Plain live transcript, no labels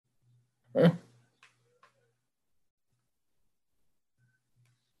The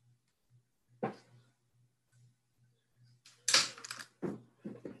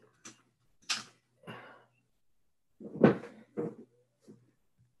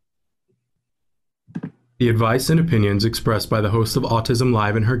advice and opinions expressed by the host of Autism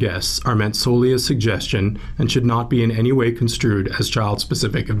Live and her guests are meant solely as suggestion and should not be in any way construed as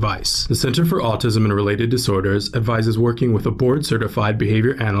child-specific advice. The Center for Autism and Related Disorders advises working with a board-certified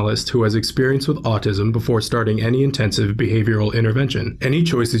behavior analyst who has experience with autism before starting any intensive behavioral intervention. Any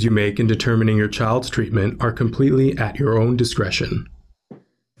choices you make in determining your child's treatment are completely at your own discretion.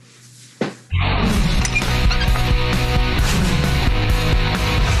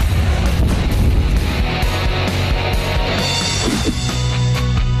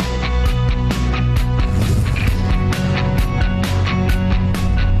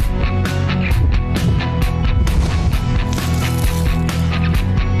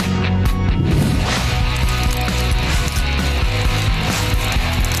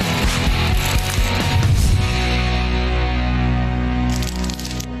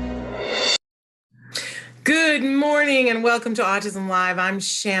 And welcome to Autism Live. I'm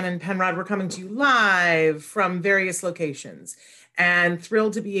Shannon Penrod. We're coming to you live from various locations and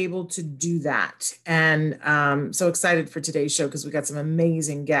thrilled to be able to do that. And so excited for today's show because we got some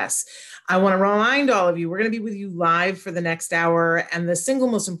amazing guests. I want to remind all of you, we're going to be with you live for the next hour. And the single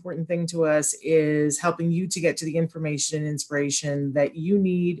most important thing to us is helping you to get to the information and inspiration that you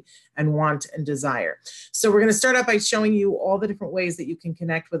need and want and desire. So we're going to start out by showing you all the different ways that you can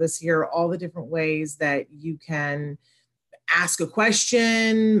connect with us here, all the different ways that you can ask a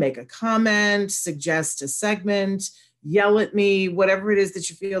question, make a comment, suggest a segment, yell at me, whatever it is that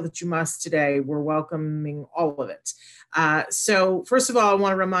you feel that you must today. We're welcoming all of it. So first of all, I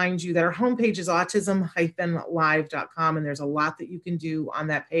want to remind you that our homepage is autism-live.com, and there's a lot that you can do on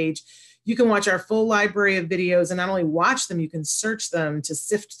that page. You can watch our full library of videos, and not only watch them, you can search them to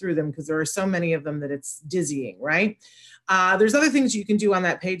sift through them because there are so many of them that it's dizzying, right? There's other things you can do on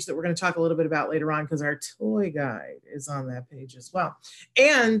that page that we're going to talk a little bit about later on because our toy guide is on that page as well.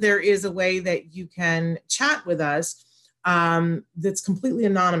 And there is a way that you can chat with us that's completely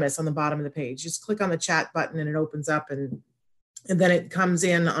anonymous on the bottom of the page. Just click on the chat button and it opens up and then it comes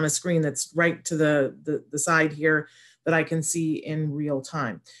in on a screen that's right to the side here that I can see in real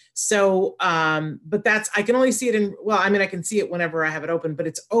time. So, but I can only see it I can see it whenever I have it open, but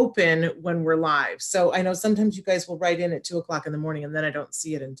it's open when we're live. So I know sometimes you guys will write in at 2:00 in the morning and then I don't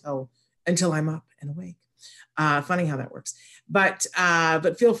see it until I'm up and awake. Funny how that works. But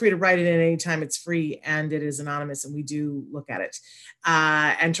feel free to write it in anytime. It's free and it is anonymous and we do look at it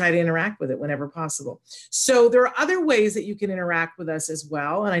and try to interact with it whenever possible. So there are other ways that you can interact with us as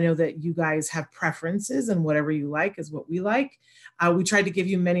well. And I know that you guys have preferences and whatever you like is what we like. We tried to give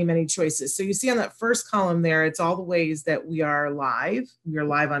you many, many choices. So you see on that first column there, it's all the ways that we are live. We are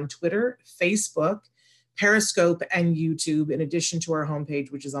live on Twitter, Facebook, Periscope, and YouTube, in addition to our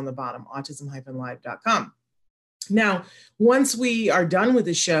homepage, which is on the bottom, autism-live.com. Now, once we are done with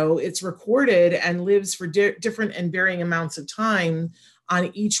the show, it's recorded and lives for different and varying amounts of time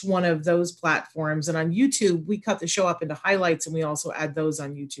on each one of those platforms. And on YouTube, we cut the show up into highlights and we also add those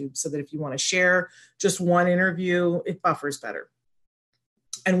on YouTube so that if you want to share just one interview, it buffers better.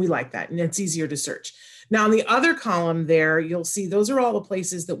 And we like that, and it's easier to search. Now, on the other column there, you'll see those are all the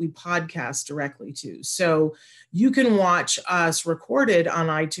places that we podcast directly to. So you can watch us recorded on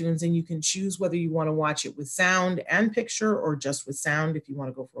iTunes, and you can choose whether you want to watch it with sound and picture or just with sound. If you want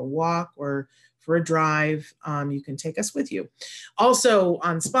to go for a walk or for a drive, you can take us with you. Also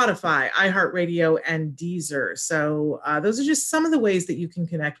on Spotify, iHeartRadio, and Deezer. So those are just some of the ways that you can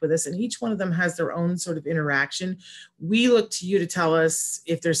connect with us, and each one of them has their own sort of interaction. We look to you to tell us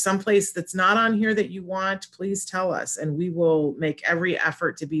if there's some place that's not on here that you want, please tell us, and we will make every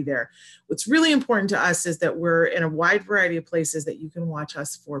effort to be there. What's really important to us is that we're in a wide variety of places that you can watch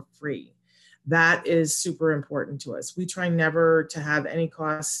us for free. That is super important to us. We try never to have any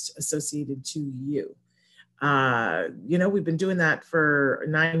cost associated to you. We've been doing that for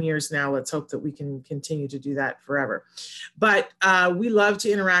 9 years now. Let's hope that we can continue to do that forever. But we love to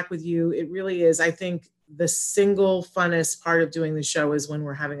interact with you. It really is, I think, the single funnest part of doing the show is when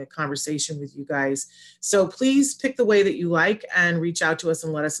we're having a conversation with you guys. So please pick the way that you like and reach out to us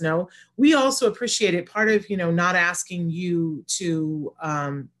and let us know. We also appreciate it. Part of, not asking you to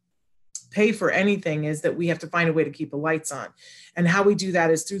pay for anything is that we have to find a way to keep the lights on. And how we do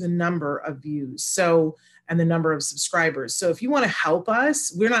that is through the number of views. So, and the number of subscribers. So if you want to help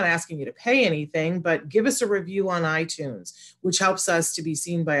us, we're not asking you to pay anything, but give us a review on iTunes, which helps us to be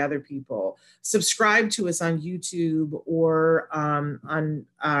seen by other people. Subscribe to us on YouTube or on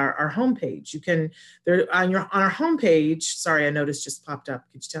our homepage. You can, there on our homepage. Sorry, I noticed just popped up.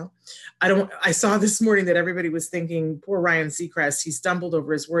 Could you tell? I saw this morning that everybody was thinking, poor Ryan Seacrest, he stumbled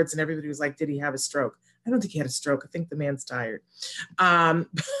over his words, and everybody was like, did he have a stroke? I don't think he had a stroke. I think the man's tired.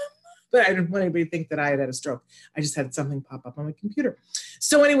 But I didn't want anybody to think that I had a stroke. I just had something pop up on my computer.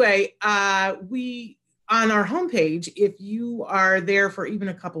 So anyway, we, on our homepage, if you are there for even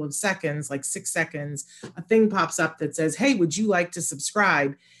a couple of seconds, like 6 seconds, a thing pops up that says, hey, would you like to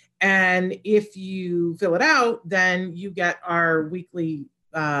subscribe? And if you fill it out, then you get our weekly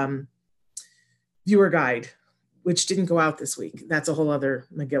viewer guide, which didn't go out this week. That's a whole other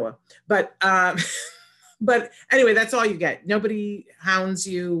Megillah. But anyway, that's all you get. Nobody hounds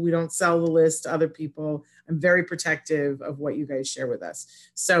you. We don't sell the list to other people. I'm very protective of what you guys share with us.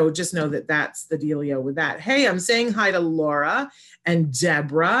 So just know that that's the dealio with that. Hey, I'm saying hi to Laura and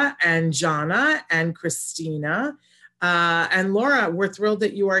Deborah and Jana and Christina. And Laura, we're thrilled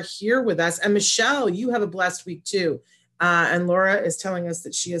that you are here with us. And Michelle, you have a blessed week too. And Laura is telling us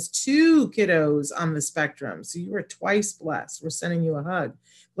that she has 2 kiddos on the spectrum. So you are twice blessed. We're sending you a hug.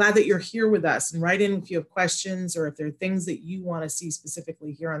 Glad that you're here with us, and write in if you have questions or if there are things that you want to see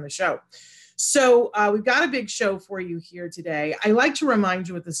specifically here on the show. So we've got a big show for you here today. I like to remind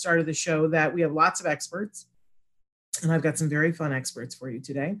you at the start of the show that we have lots of experts, and I've got some very fun experts for you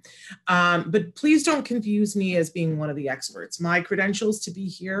today. But please don't confuse me as being one of the experts. My credentials to be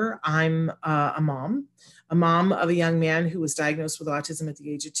here, I'm a mom of a young man who was diagnosed with autism at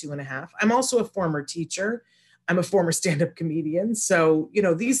the age of 2.5. I'm also a former teacher. I'm a former stand-up comedian. So, you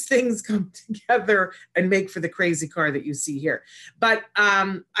know, these things come together and make for the crazy car that you see here. But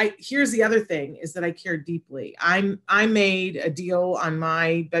here's the other thing, is that I care deeply. I made a deal on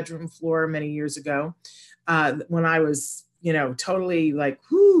my bedroom floor many years ago when I was, you know, totally like,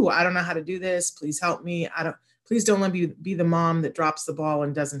 whoo, I don't know how to do this. Please help me. Please don't let me be the mom that drops the ball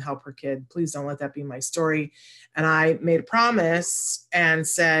and doesn't help her kid. Please don't let that be my story. And I made a promise and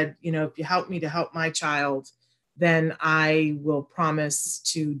said, you know, if you help me to help my child, then I will promise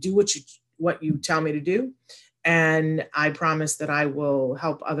to do what you tell me to do. And I promise that I will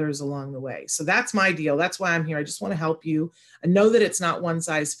help others along the way. So that's my deal. That's why I'm here. I just want to help you. I know that it's not one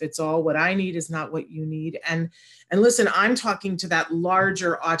size fits all. What I need is not what you need. And listen, I'm talking to that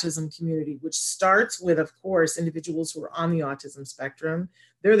larger autism community, which starts with, of course, individuals who are on the autism spectrum.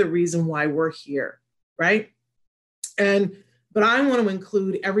 They're the reason why we're here, right? But I want to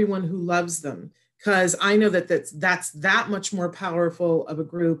include everyone who loves them, because I know that that's that much more powerful of a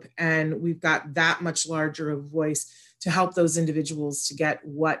group, and we've got that much larger of a voice to help those individuals to get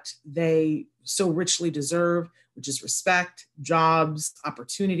what they so richly deserve, which is respect, jobs,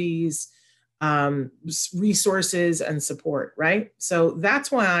 opportunities, resources, and support, right? So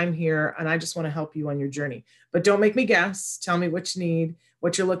that's why I'm here, and I just want to help you on your journey. But don't make me guess. Tell me what you need,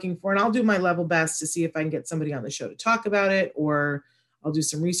 what you're looking for, and I'll do my level best to see if I can get somebody on the show to talk about it, or I'll do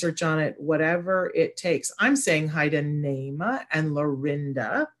some research on it, whatever it takes. I'm saying hi to Naima and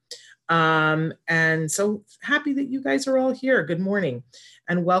Lorinda. And so happy that you guys are all here. Good morning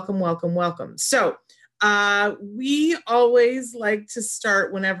and welcome, welcome, welcome. So we always like to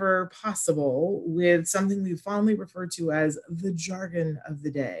start whenever possible with something we fondly refer to as the jargon of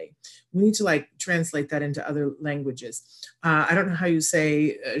the day. We need to like translate that into other languages. I don't know how you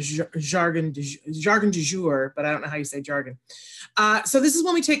say jargon du jour, but I don't know how you say jargon. So this is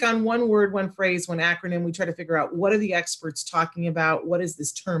when we take on one word, one phrase, one acronym. We try to figure out, what are the experts talking about? What does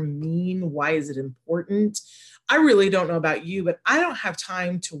this term mean? Why is it important? I really don't know about you, but I don't have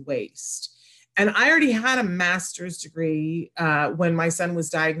time to waste. And I already had a master's degree when my son was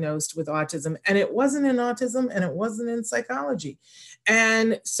diagnosed with autism, and it wasn't in autism and it wasn't in psychology.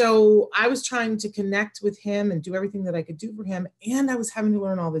 And so I was trying to connect with him and do everything that I could do for him. And I was having to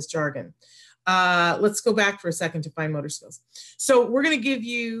learn all this jargon. Let's go back for a second to fine motor skills. So we're going to give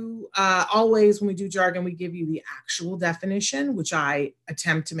you, always when we do jargon, we give you the actual definition, which I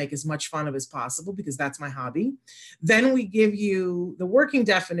attempt to make as much fun of as possible because that's my hobby. Then we give you the working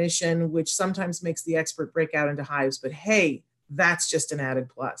definition, which sometimes makes the expert break out into hives, but hey, that's just an added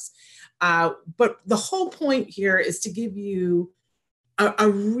plus. But the whole point here is to give you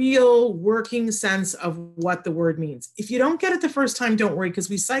a real working sense of what the word means. If you don't get it the first time, don't worry, because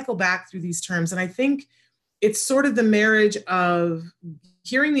we cycle back through these terms. And I think it's sort of the marriage of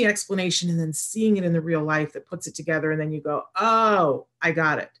hearing the explanation and then seeing it in the real life that puts it together. And then you go, oh, I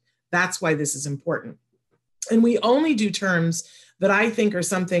got it. That's why this is important. And we only do terms that I think are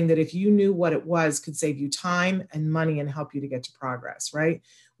something that if you knew what it was, could save you time and money and help you to get to progress, right?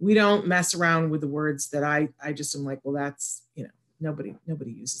 We don't mess around with the words that I just am like, well, that's, nobody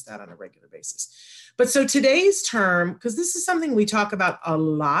uses that on a regular basis. But so today's term, because this is something we talk about a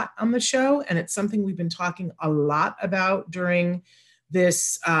lot on the show, and it's something we've been talking a lot about during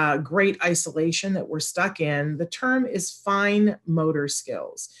this great isolation that we're stuck in, the term is fine motor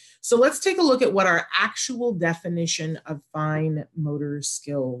skills. So let's take a look at what our actual definition of fine motor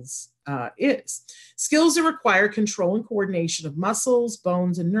skills is. Skills that require control and coordination of muscles,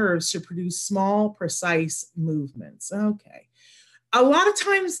 bones, and nerves to produce small, precise movements. Okay. A lot of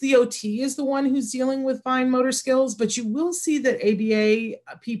times the OT is the one who's dealing with fine motor skills, but you will see that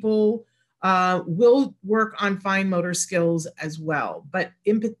ABA people will work on fine motor skills as well. But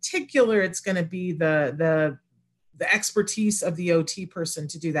in particular, it's going to be the expertise of the OT person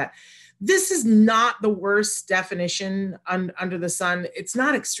to do that. This is not the worst definition under the sun. It's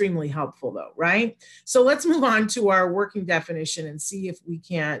not extremely helpful though, right? So let's move on to our working definition and see if we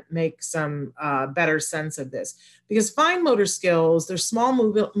can't make some better sense of this. Because fine motor skills, they're small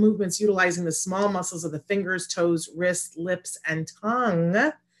movements utilizing the small muscles of the fingers, toes, wrists, lips, and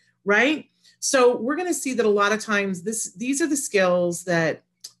tongue, right? So we're going to see that a lot of times these are the skills that,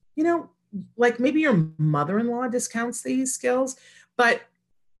 like maybe your mother-in-law discounts these skills, but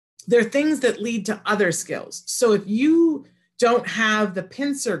they're things that lead to other skills. So if you don't have the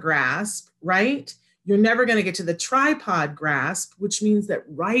pincer grasp, right, you're never going to get to the tripod grasp, which means that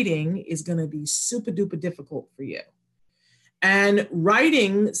writing is going to be super duper difficult for you. And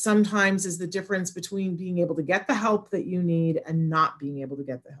writing sometimes is the difference between being able to get the help that you need and not being able to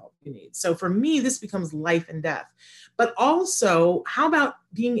get the help you need. So for me, this becomes life and death. But also, how about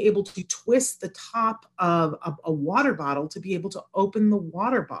being able to twist the top of a water bottle to be able to open the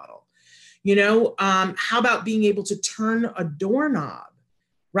water bottle? How about being able to turn a doorknob,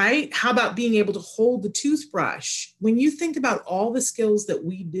 right? How about being able to hold the toothbrush? When you think about all the skills that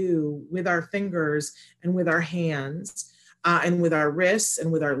we do with our fingers and with our hands, and with our wrists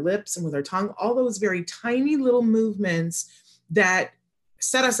and with our lips and with our tongue, all those very tiny little movements that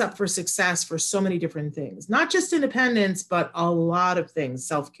set us up for success for so many different things, not just independence, but a lot of things,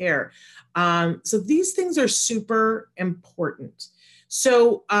 self-care. So these things are super important.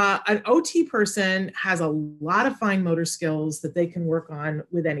 So an OT person has a lot of fine motor skills that they can work on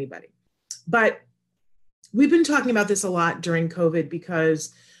with anybody. But we've been talking about this a lot during COVID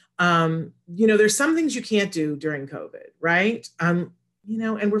because there's some things you can't do during COVID, right? And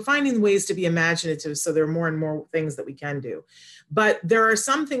we're finding ways to be imaginative. So there are more and more things that we can do. But there are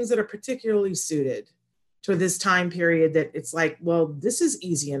some things that are particularly suited to this time period that it's like, well, this is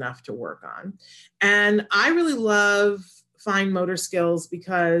easy enough to work on. And I really love fine motor skills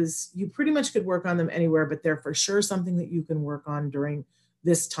because you pretty much could work on them anywhere, but they're for sure something that you can work on during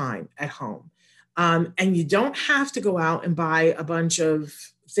this time at home. And you don't have to go out and buy a bunch of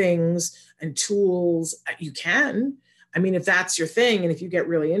things and tools. You can. I mean, if that's your thing, and if you get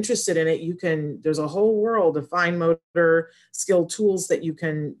really interested in it, there's a whole world of fine motor skill tools that you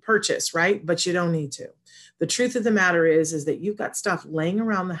can purchase, right? But you don't need to. The truth of the matter is that you've got stuff laying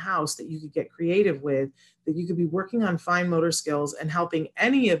around the house that you could get creative with, that you could be working on fine motor skills and helping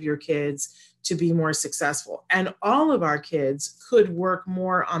any of your kids to be more successful. And all of our kids could work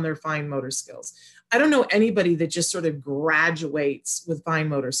more on their fine motor skills. I don't know anybody that just sort of graduates with fine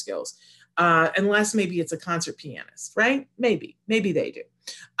motor skills, unless maybe it's a concert pianist, right? Maybe they do.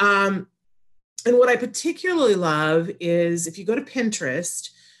 And what I particularly love is if you go to Pinterest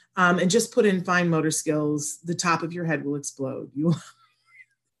and just put in fine motor skills, the top of your head will explode. You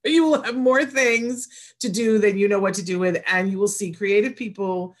will have more things to do than you know what to do with, and you will see creative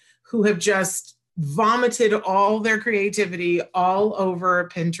people who have just vomited all their creativity all over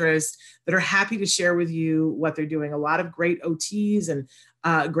Pinterest that are happy to share with you what they're doing. A lot of great OTs and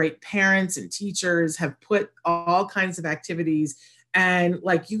great parents and teachers have put all kinds of activities, and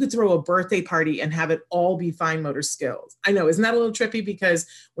like you could throw a birthday party and have it all be fine motor skills. I know, isn't that a little trippy? Because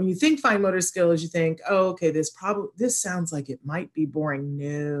when you think fine motor skills, you think, oh, okay, this sounds like it might be boring.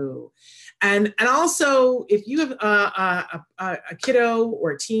 No. And also, if you have a kiddo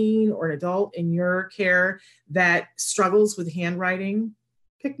or a teen or an adult in your care that struggles with handwriting,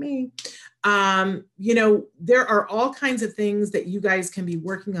 pick me. There are all kinds of things that you guys can be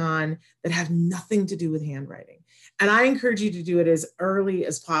working on that have nothing to do with handwriting. And I encourage you to do it as early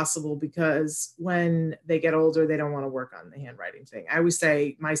as possible, because when they get older, they don't want to work on the handwriting thing. I always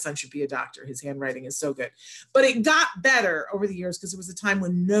say my son should be a doctor. His handwriting is so good. But it got better over the years because there was a time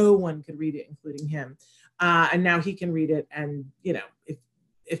when no one could read it, including him. And now he can read it. And,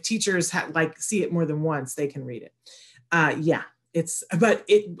 if teachers see it more than once, they can read it. Yeah,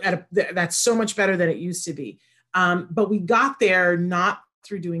 that's so much better than it used to be. But we got there not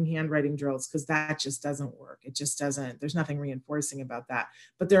through doing handwriting drills, because that just doesn't work. It just doesn't, there's nothing reinforcing about that.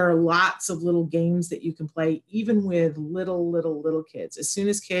 But there are lots of little games that you can play, even with little kids. As soon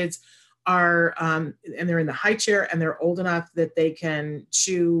as kids are, and they're in the high chair and they're old enough that they can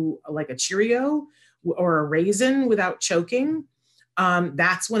chew like a Cheerio or a raisin without choking,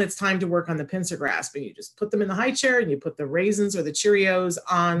 that's when it's time to work on the pincer grasping. You just put them in the high chair and you put the raisins or the Cheerios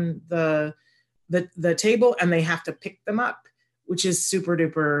on the table, and they have to pick them up, which is super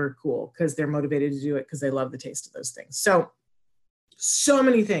duper cool because they're motivated to do it because they love the taste of those things. So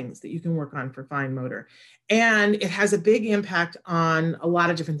many things that you can work on for fine motor, and it has a big impact on a lot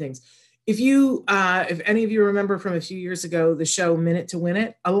of different things. If any of you remember from a few years ago, the show Minute to Win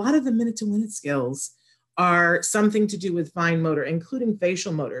It, a lot of the Minute to Win It skills are something to do with fine motor, including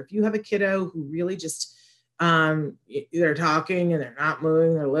facial motor. If you have a kiddo who really just, they're talking and they're not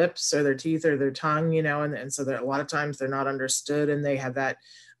moving their lips or their teeth or their tongue, and so a lot of times they're not understood, and they have that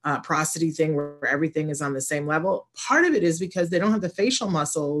prosody thing where everything is on the same level. Part of it is because they don't have the facial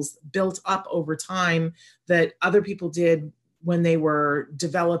muscles built up over time that other people did when they were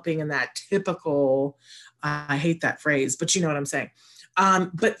developing in that typical, I hate that phrase, but you know what I'm saying.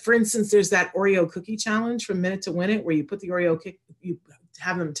 But for instance, there's that Oreo cookie challenge from Minute to Win It, where you put the Oreo cookie, you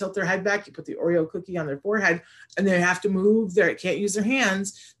have them tilt their head back, you put the Oreo cookie on their forehead, and they have to move can't use their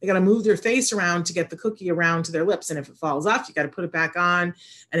hands. They got to move their face around to get the cookie around to their lips. And if it falls off, you got to put it back on.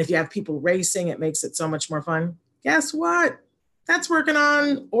 And if you have people racing, it makes it so much more fun. Guess what? That's working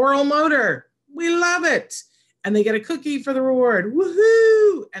on oral motor. We love it. And they get a cookie for the reward.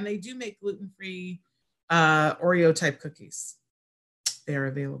 Woohoo! And they do make gluten-free Oreo type cookies. They are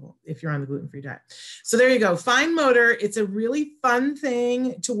available if you're on the gluten-free diet. So there you go. Fine motor. It's a really fun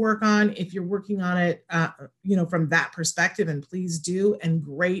thing to work on if you're working on it, from that perspective, and please do, and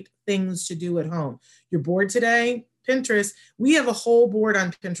great things to do at home. You're bored today? Pinterest. We have a whole board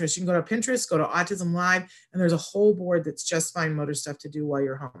on Pinterest. You can go to Pinterest, go to Autism Live, and there's a whole board that's just fine motor stuff to do while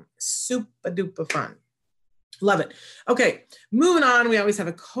you're home. Super duper fun. Love it. Okay, moving on. We always have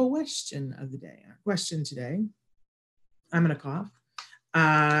a question of the day. Our question today, I'm going to cough.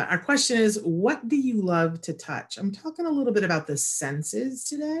 Our question is, what do you love to touch? I'm talking a little bit about the senses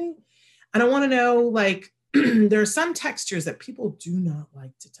today. And I want to know, there are some textures that people do not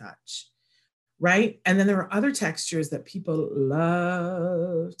like to touch, right? And then there are other textures that people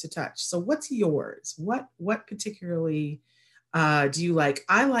love to touch. So what's yours? What particularly do you like?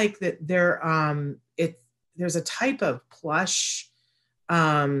 I like that there's a type of plush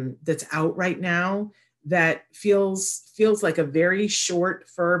that's out right now that feels like a very short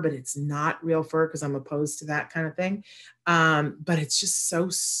fur, but it's not real fur, because I'm opposed to that kind of thing. But it's just so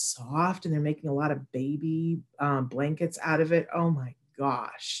soft, and they're making a lot of baby blankets out of it. Oh my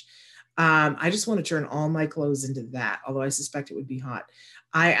gosh. I just want to turn all my clothes into that, although I suspect it would be hot.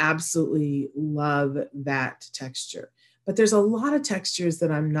 I absolutely love that texture. But there's a lot of textures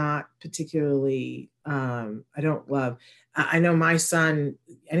that I'm not particularly, I don't love. I know my son,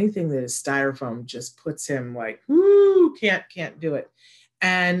 anything that is styrofoam just puts him like, whoo, can't do it.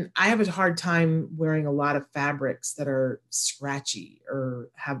 And I have a hard time wearing a lot of fabrics that are scratchy or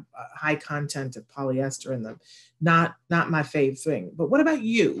have a high content of polyester in them. Not my fave thing. But what about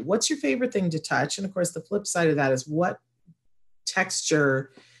you? What's your favorite thing to touch? And of course, the flip side of that is, what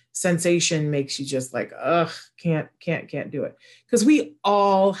texture sensation makes you just like, ugh, can't do it? Because we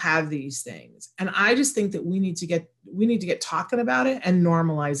all have these things. And I just think that we need to get talking about it and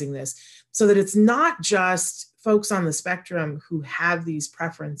normalizing this, so that it's not just folks on the spectrum who have these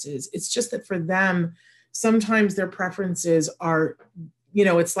preferences. It's just that for them, sometimes their preferences are,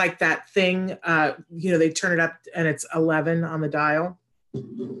 it's like that thing, they turn it up and it's 11 on the dial.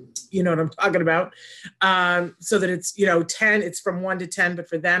 You know what I'm talking about? So that it's, 10, it's from 1 to 10, but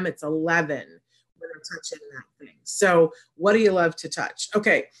for them, it's 11 when they're touching that thing. So what do you love to touch?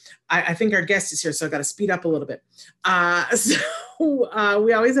 Okay. I think our guest is here, so I got to speed up a little bit.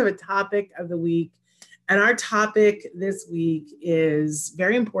 We always have a topic of the week. And our topic this week is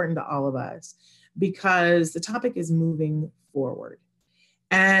very important to all of us, because the topic is moving forward.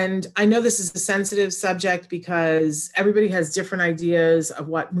 And I know this is a sensitive subject because everybody has different ideas of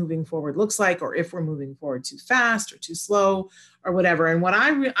what moving forward looks like, or if we're moving forward too fast or too slow or whatever. And what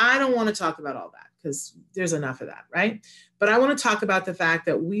I don't want to talk about all that, because there's enough of that, right? But I want to talk about the fact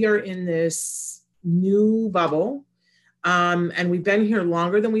that we are in this new bubble. And we've been here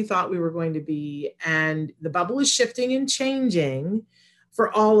longer than we thought we were going to be. And the bubble is shifting and changing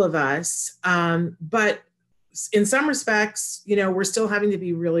for all of us. But in some respects, we're still having to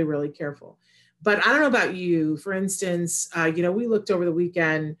be really, really careful. But I don't know about you. For instance, we looked over the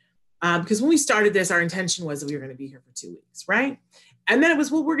weekend because when we started this, our intention was that we were going to be here for 2 weeks, right? And then it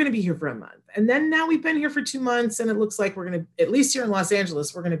was, well, we're going to be here for a month. And then now we've been here for 2 months, and it looks like we're going to, at least here in Los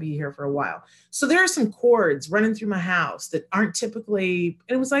Angeles, we're going to be here for a while. So there are some cords running through my house that aren't typically,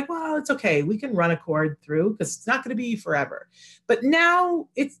 and it was like, well, it's okay. We can run a cord through because it's not going to be forever. But now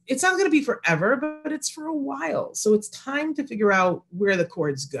it's not going to be forever, but it's for a while. So it's time to figure out where the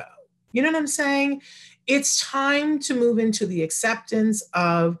cords go. You know what I'm saying? It's time to move into the acceptance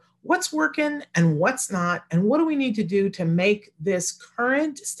of what's working and what's not, and what do we need to do to make this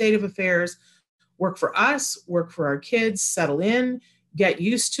current state of affairs work for us, work for our kids, settle in, get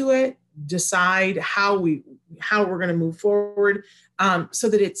used to it, decide how we're going to move forward, so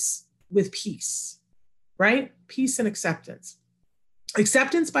that it's with peace, right? Peace and acceptance.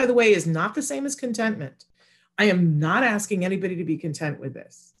 Acceptance, by the way, is not the same as contentment. I am not asking anybody to be content with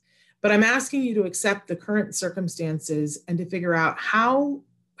this, but I'm asking you to accept the current circumstances and to figure out how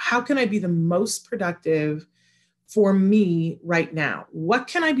can I be the most productive for me right now? What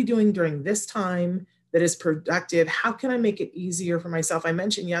can I be doing during this time that is productive? How can I make it easier for myself? I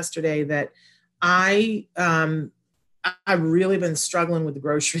mentioned yesterday that I've really been struggling with the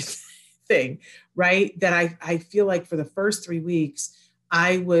grocery thing, right? That I feel like for the first 3 weeks,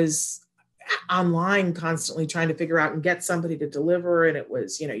 I was online constantly trying to figure out and get somebody to deliver. And it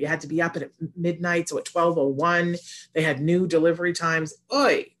was, you had to be up at midnight. So at 12:01, they had new delivery times.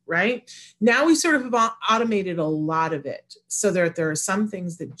 Right? Now we sort of have automated a lot of it so that there are some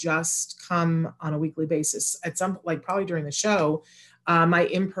things that just come on a weekly basis. At some, like probably during the show, my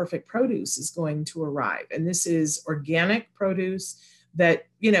imperfect produce is going to arrive. And this is organic produce that,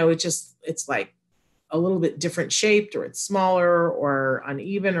 it's like a little bit different shaped, or it's smaller or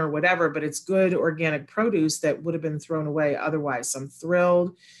uneven or whatever, but it's good organic produce that would have been thrown away otherwise. So I'm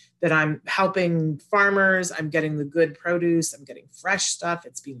thrilled that I'm helping farmers. I'm getting the good produce. I'm getting fresh stuff.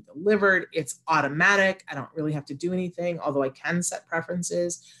 It's being delivered. It's automatic. I don't really have to do anything, although I can set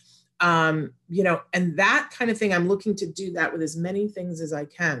preferences. And that kind of thing, I'm looking to do that with as many things as I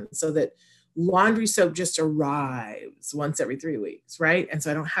can so that laundry soap just arrives once every 3 weeks, right? And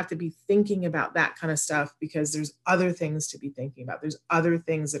so I don't have to be thinking about that kind of stuff because there's other things to be thinking about. There's other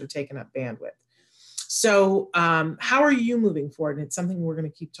things that are taking up bandwidth. So how are you moving forward? And it's something we're going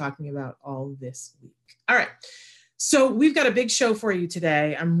to keep talking about all this week. All right. So we've got a big show for you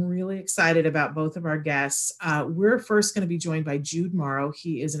today. I'm really excited about both of our guests. We're first going to be joined by Jude Morrow.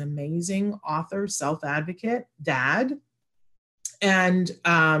 He is an amazing author, self-advocate, dad, and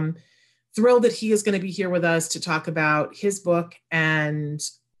thrilled that he is going to be here with us to talk about his book and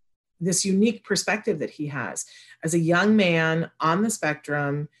this unique perspective that he has as a young man on the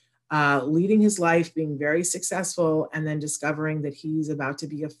spectrum, leading his life, being very successful, and then discovering that he's about to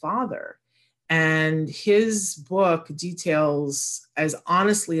be a father. And his book details, as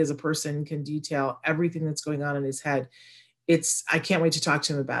honestly as a person can detail, everything that's going on in his head. I can't wait to talk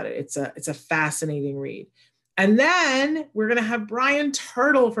to him about it. It's a fascinating read. And then we're going to have Brian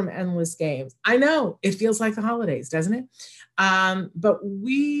Turtle from Endless Games. I know it feels like the holidays, doesn't it? But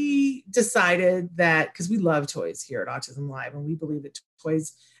we decided that because we love toys here at Autism Live, and we believe that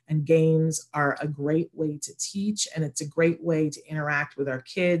toys and games are a great way to teach, and it's a great way to interact with our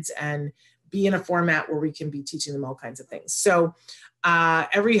kids and be in a format where we can be teaching them all kinds of things. So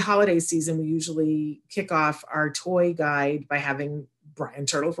every holiday season, we usually kick off our toy guide by having Brian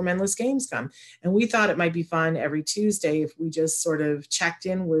Turtle from Endless Games come. And we thought it might be fun every Tuesday if we just sort of checked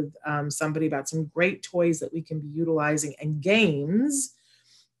in with somebody about some great toys that we can be utilizing, and games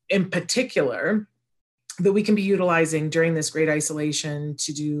in particular that we can be utilizing during this great isolation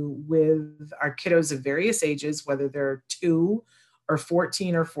to do with our kiddos of various ages, whether they're 2 or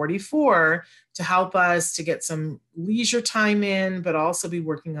 14 or 44, to help us to get some leisure time in, but also be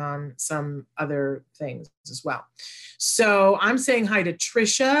working on some other things as well. So I'm saying hi to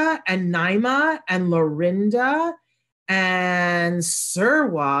Trisha and Naima and Lorinda and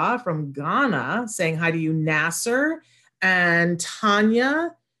Surwa from Ghana, saying hi to you, Nasser and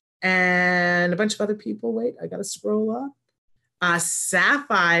Tanya and a bunch of other people. Wait, I got to scroll up.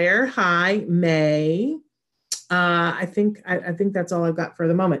 Sapphire, hi, May. I think that's all I've got for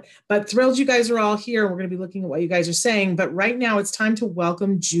the moment, but thrilled you guys are all here. We're going to be looking at what you guys are saying, but right now it's time to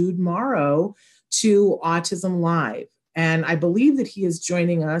welcome Jude Morrow to Autism Live. And I believe that he is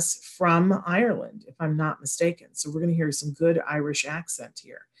joining us from Ireland, if I'm not mistaken. So we're going to hear some good Irish accent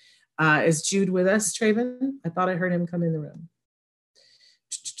here. Is Jude with us, Traven? I thought I heard him come in the room.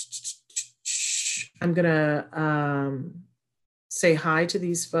 I'm going to say hi to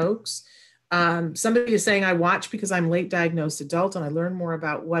these folks. Somebody is saying, I watch because I'm late diagnosed adult and I learn more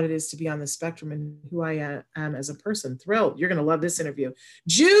about what it is to be on the spectrum and who I am as a person. Thrilled. You're going to love this interview.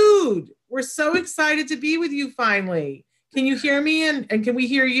 Jude, we're so excited to be with you finally. Can you hear me and can we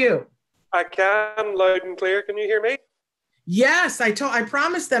hear you? I can, loud and clear. Can you hear me? Yes, I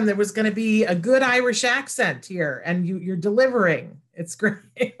promised them there was going to be a good Irish accent here, and you're delivering. It's great.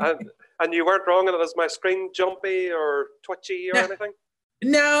 And you weren't wrong, and is my screen jumpy or twitchy or anything?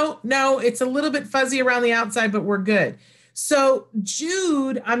 No, it's a little bit fuzzy around the outside, but we're good. So,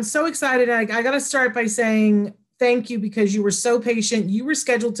 Jude, I'm so excited. I got to start by saying thank you because you were so patient. You were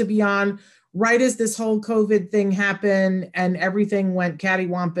scheduled to be on right as this whole COVID thing happened and everything went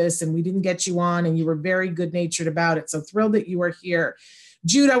cattywampus and we didn't get you on, and you were very good natured about it. So thrilled that you are here.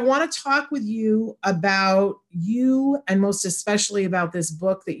 Jude, I want to talk with you about you and most especially about this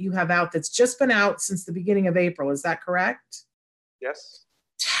book that you have out that's just been out since the beginning of April. Is that correct? Yes.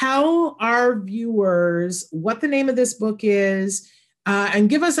 Tell our viewers what the name of this book is, and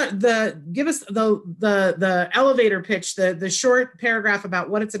give us the elevator pitch, the short paragraph about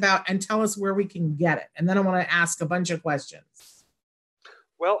what it's about, and tell us where we can get it. And then I want to ask a bunch of questions.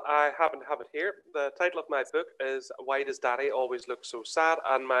 Well, I happen to have it here. The title of my book is Why Does Daddy Always Look So Sad?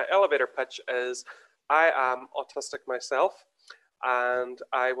 And my elevator pitch is I am autistic myself, and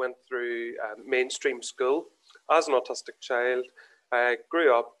I went through mainstream school as an autistic child. I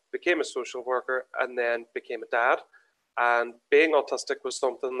grew up, became a social worker, and then became a dad. And being autistic was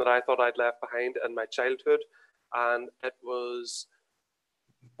something that I thought I'd left behind in my childhood. And it was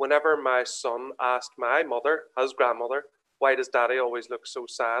whenever my son asked my mother, his grandmother, why does daddy always look so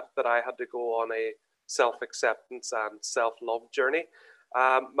sad, that I had to go on a self-acceptance and self-love journey.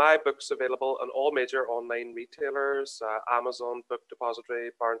 My book's available on all major online retailers, Amazon, Book Depository,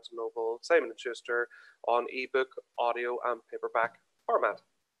 Barnes & Noble, Simon & Schuster, on ebook, audio, and paperback format.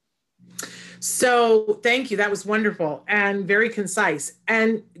 So thank you. That was wonderful and very concise.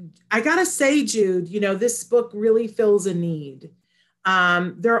 And I got to say, Jude, this book really fills a need.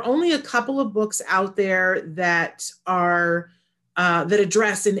 There are only a couple of books out there that are that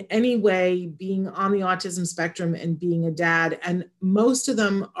address in any way being on the autism spectrum and being a dad. And most of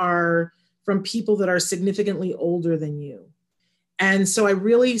them are from people that are significantly older than you. And so I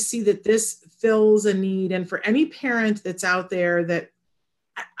really see that this fills a need. And for any parent that's out there that,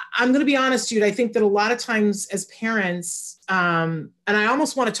 I'm going to be honest, Jude, I think that a lot of times as parents, and I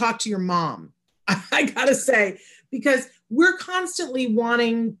almost want to talk to your mom, I got to say, because we're constantly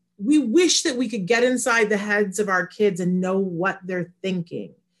we wish that we could get inside the heads of our kids and know what they're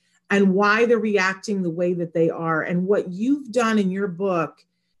thinking and why they're reacting the way that they are. And what you've done in your book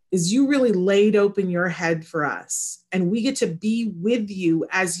is you really laid open your head for us. And we get to be with you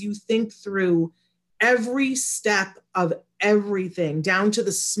as you think through every step of everything, down to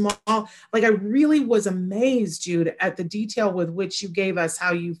the small. Like, I really was amazed, Jude, at the detail with which you gave us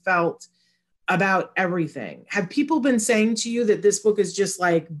how you felt about everything. Have people been saying to you that this book is just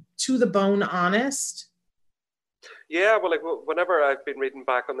like to the bone honest? Yeah, well, like whenever I've been reading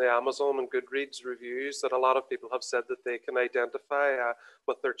back on the Amazon and Goodreads reviews, that a lot of people have said that they can identify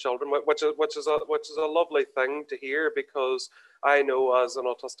with their children, which is a lovely thing to hear, because I know as an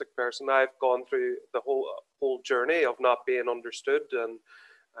autistic person, I've gone through the whole journey of not being understood, and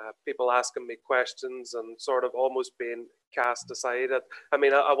people asking me questions and sort of almost being cast aside. I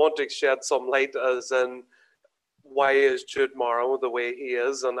mean, I want to shed some light as in, why is Jude Morrow the way he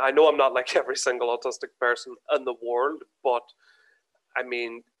is? And I know I'm not like every single autistic person in the world, but I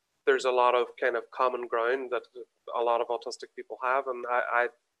mean, there's a lot of kind of common ground that a lot of autistic people have. And I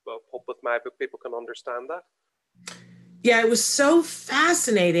hope with my book, people can understand that. Yeah, it was so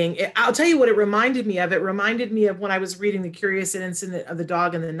fascinating. I'll tell you what it reminded me of. It reminded me of when I was reading The Curious Incident of the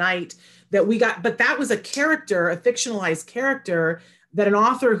Dog in the Night that we got, but that was a character, a fictionalized character that an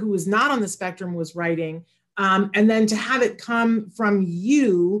author who was not on the spectrum was writing. And then to have it come from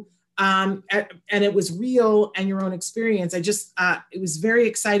you, and it was real and your own experience, it was very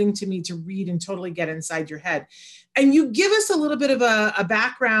exciting to me to read and totally get inside your head. And you give us a little bit of a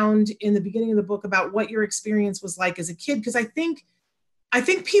background in the beginning of the book about what your experience was like as a kid, because I think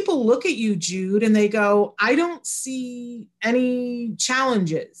people look at you, Jude, and they go, I don't see any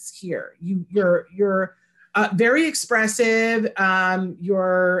challenges here. You're very expressive.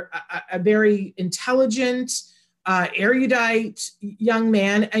 You're a very intelligent, erudite young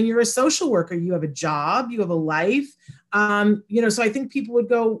man, and you're a social worker. You have a job, you have a life. So I think people would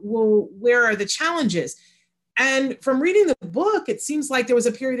go, well, where are the challenges? And from reading the book, it seems like there was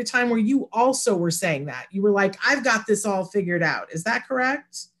a period of time where you also were saying that. You were like, I've got this all figured out. Is that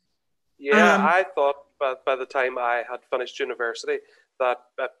correct? Yeah, I thought by the time I had finished university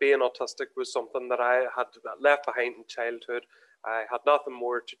that being autistic was something that I had left behind in childhood. I had nothing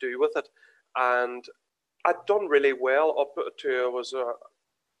more to do with it. And I'd done really well up to I was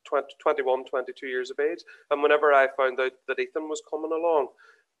 21, 22 years of age. And whenever I found out that Ethan was coming along,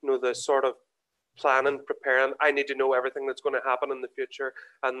 the sort of planning, preparing, I need to know everything that's going to happen in the future.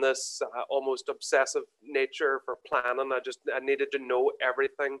 And this almost obsessive nature for planning, I needed to know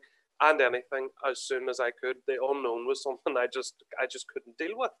everything and anything as soon as I could. The unknown was something I just couldn't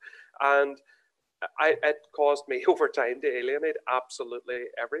deal with. And it caused me over time to alienate absolutely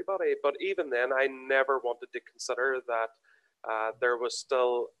everybody. But even then, I never wanted to consider that there was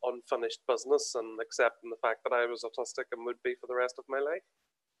still unfinished business, and accepting the fact that I was autistic and would be for the rest of my life.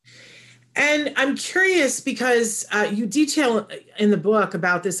 And I'm curious because you detail in the book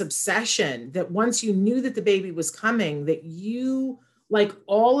about this obsession that once you knew that the baby was coming, that you, like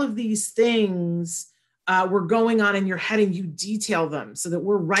all of these things were going on in your head, and you detail them so that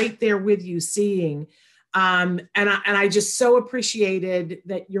we're right there with you seeing. And I just so appreciated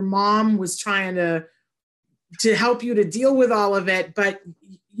that your mom was trying to help you to deal with all of it, but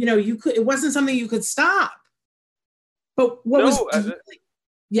it wasn't something you could stop. But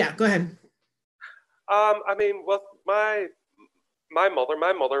yeah, go ahead. I mean, with my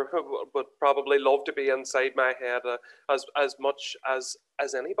mother would probably love to be inside my head as much as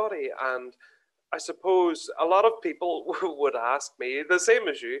anybody. And I suppose a lot of people would ask me the same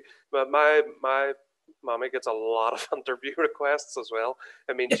as you, but my mommy gets a lot of interview requests as well.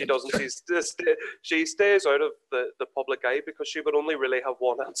 I mean, she doesn't, she stays out of the public eye because she would only really have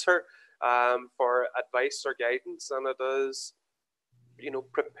one answer for advice or guidance, and it is,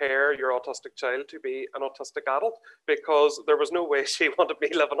 prepare your autistic child to be an autistic adult, because there was no way she wanted me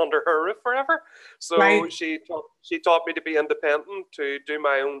living under her roof forever. So right. She taught me to be independent, to do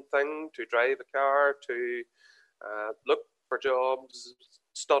my own thing, to drive a car, to look for jobs,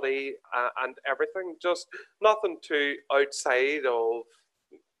 study, and everything. Just nothing too outside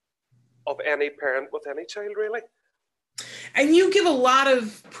of any parent with any child, really. And you give a lot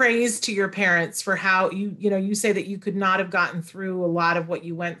of praise to your parents for how you say that you could not have gotten through a lot of what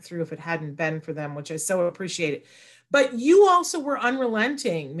you went through if it hadn't been for them, which I so appreciate. But you also were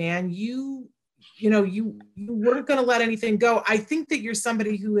unrelenting, man. You weren't going to let anything go. I think that you're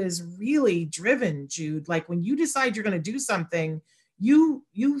somebody who is really driven, Jude. Like when you decide you're going to do something, you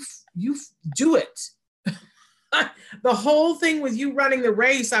do it. The whole thing with you running the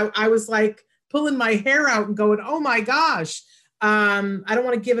race, I was like pulling my hair out and going, oh my gosh. I don't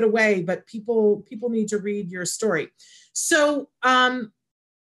want to give it away, but people need to read your story. So, but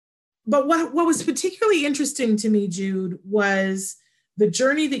what was particularly interesting to me, Jude, was the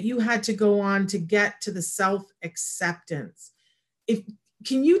journey that you had to go on to get to the self-acceptance.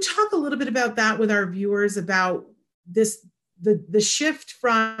 Can you talk a little bit about that with our viewers, about this, the shift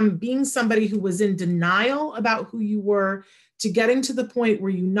from being somebody who was in denial about who you were to getting to the point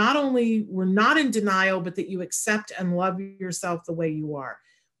where you not only were not in denial, but that you accept and love yourself the way you are?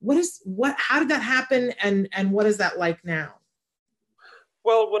 How did that happen, and what is that like now?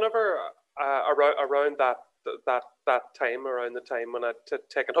 Well, whenever around that time, around the time when I'd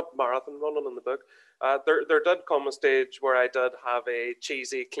taken up marathon running in the book, there did come a stage where I did have a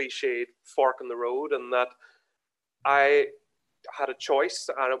cheesy, cliched fork in the road, and that I had a choice,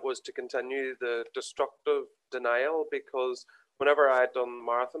 and it was to continue the destructive denial, because whenever I had done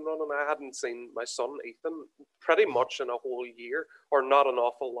marathon running, I hadn't seen my son Ethan pretty much in a whole year, or not an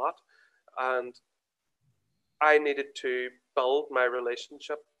awful lot, and I needed to build my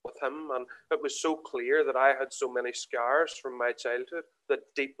relationship with him. And it was so clear that I had so many scars from my childhood that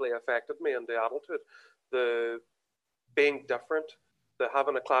deeply affected me into adulthood. The being different, the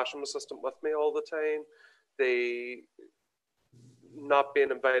having a classroom assistant with me all the time, the not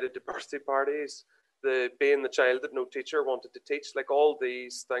being invited to birthday parties, the being the child that no teacher wanted to teach, like all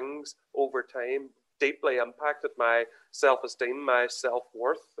these things over time deeply impacted my self-esteem, my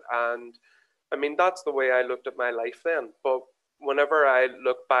self-worth. And I mean, that's the way I looked at my life then. But whenever I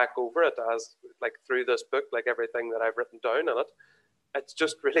look back over it, as like through this book, like everything that I've written down in it, it's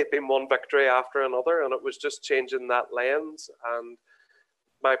just really been one victory after another. And it was just changing that lens and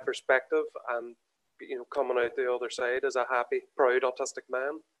my perspective, and coming out the other side as a happy, proud autistic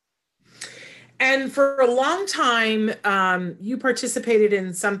man. And for a long time, you participated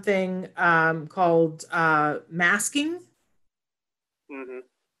in something called masking.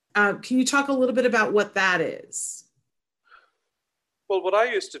 Mm-hmm. Can you talk a little bit about what that is? Well, what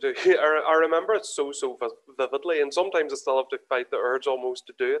I used to do, I remember it so vividly, and sometimes I still have to fight the urge almost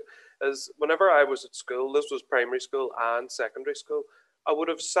to do it, is whenever I was at school, this was primary school and secondary school, I would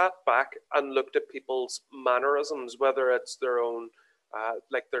have sat back and looked at people's mannerisms, whether it's their own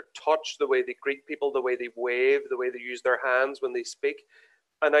like their touch, the way they greet people, the way they wave, the way they use their hands when they speak.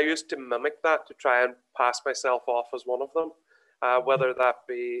 And I used to mimic that to try and pass myself off as one of them, whether that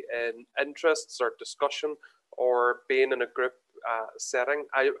be in interests or discussion or being in a group setting.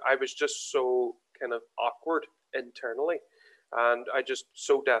 I was just so kind of awkward internally, and I just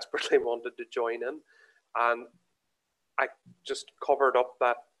so desperately wanted to join in. And I just covered up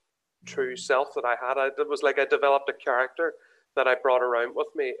that true self that I had. It was like I developed a character that I brought around with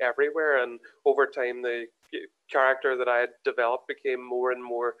me everywhere. And over time, the character that I had developed became more and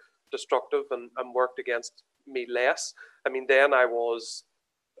more destructive and worked against me less. I mean, then I was,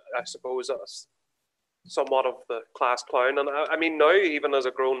 I suppose, somewhat of the class clown. And I mean, now, even as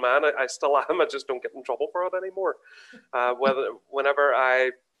a grown man, I still am. I just don't get in trouble for it anymore. Whenever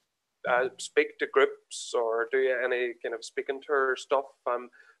I speak to groups or do any kind of speaking tour stuff, I'm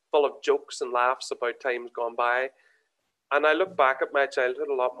full of jokes and laughs about times gone by. And I look back at my childhood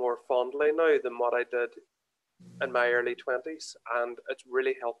a lot more fondly now than what I did in my early 20s. And it's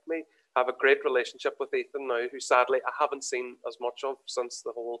really helped me. I have a great relationship with Ethan now, who sadly I haven't seen as much of since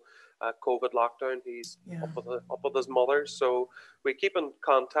the whole COVID lockdown. He's up with his mother. So we keep in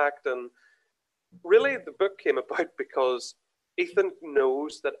contact. And really the book came about because Ethan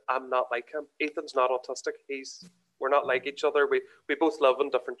knows that I'm not like him. Ethan's not autistic. We're not like each other. We both live in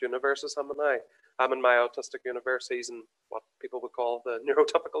different universes, him and I. I'm in my autistic universe. He's in what people would call the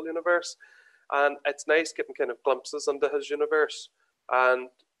neurotypical universe. And it's nice getting kind of glimpses into his universe. And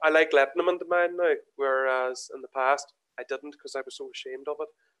I like letting him into mine now, whereas in the past, I didn't because I was so ashamed of it.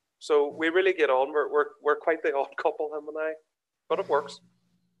 So we really get on. We're quite the odd couple, him and I, but it works.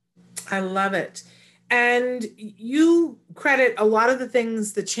 I love it. And you credit a lot of the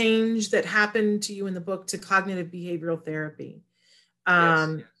things, the change that happened to you in the book, to cognitive behavioral therapy.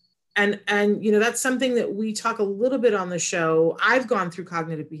 Yes. And you know, that's something that we talk a little bit on the show. I've gone through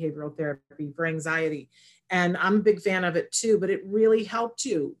cognitive behavioral therapy for anxiety, and I'm a big fan of it too, but it really helped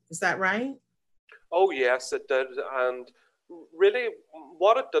you. Is that right? Oh, yes, it did. And really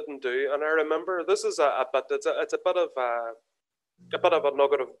what it didn't do, and I remember this is a bit, it's a bit of a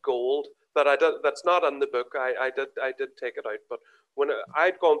nugget of gold that I did, that's not in the book. I did take it out, but when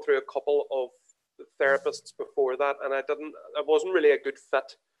I'd gone through a couple of therapists before that, and it wasn't really a good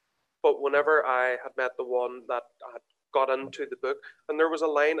fit. But whenever I had met the one that had got into the book, and there was a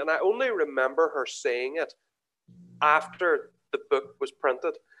line, and I only remember her saying it after the book was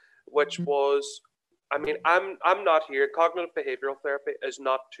printed, which was, I mean, I'm not here. Cognitive behavioral therapy is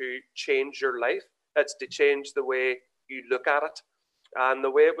not to change your life. It's to change the way you look at it. And the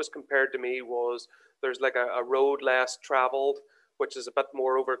way it was compared to me was there's like a road less traveled, which is a bit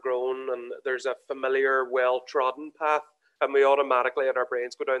more overgrown, and there's a familiar, well-trodden path. And we automatically, in our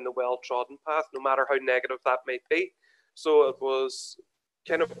brains, go down the well-trodden path, no matter how negative that might be. So it was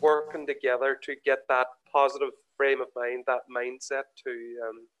kind of working together to get that positive frame of mind, that mindset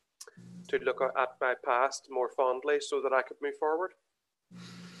to look at my past more fondly so that I could move forward.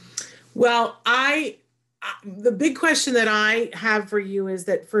 Well, the big question that I have for you is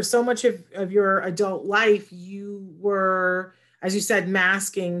that for so much of your adult life, you were, as you said,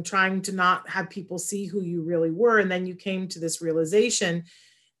 masking, trying to not have people see who you really were. And then you came to this realization.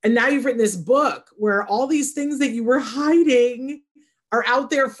 And now you've written this book where all these things that you were hiding are out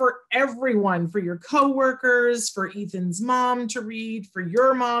there for everyone, for your coworkers, for Ethan's mom to read, for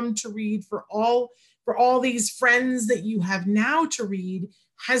your mom to read, for all these friends that you have now to read.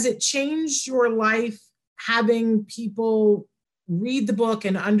 Has it changed your life having people read the book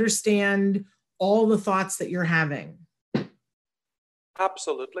and understand all the thoughts that you're having?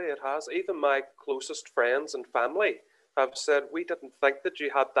 Absolutely, it has. Even my closest friends and family have said, we didn't think that you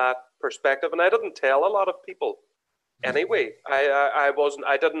had that perspective. And I didn't tell a lot of people anyway. I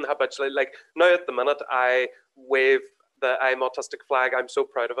didn't habitually, like now at the minute, I wave the I'm autistic flag. I'm so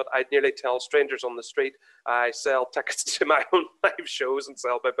proud of it. I'd nearly tell strangers on the street. I sell tickets to my own live shows and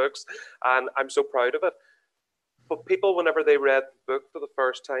sell my books. And I'm so proud of it. But people, whenever they read the book for the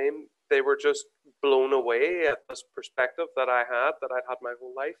first time, they were just blown away at this perspective that I'd had my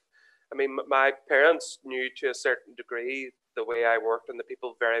whole life. I mean, my parents knew to a certain degree the way I worked, and the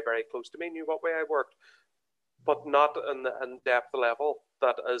people very, very close to me knew what way I worked, but not in the in-depth level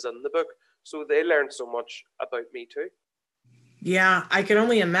that is in the book. So they learned so much about me too. Yeah, I can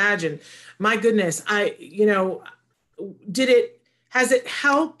only imagine. My goodness, has it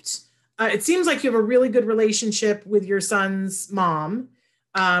helped? It seems like you have a really good relationship with your son's mom,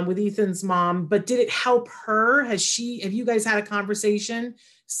 with Ethan's mom, but did it help her? Have you guys had a conversation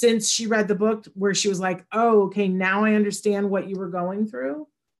since she read the book where she was like, oh, okay, now I understand what you were going through?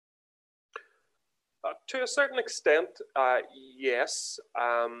 To a certain extent, yes.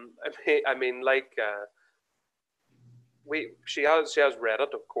 I mean, like she has read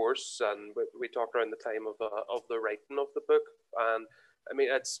it, of course, and we talked around the time of the writing of the book, and I mean,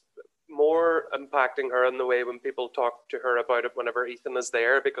 it's more impacting her in the way when people talk to her about it whenever Ethan is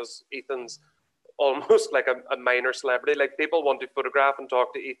there, because Ethan's almost like a minor celebrity. Like, people want to photograph and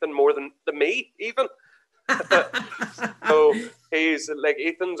talk to Ethan more than me, even. So he's like,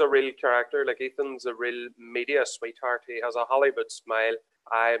 Ethan's a real character. Like, Ethan's a real media sweetheart. He has a Hollywood smile.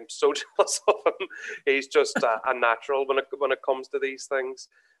 I'm so jealous of him. He's just a natural when it comes to these things.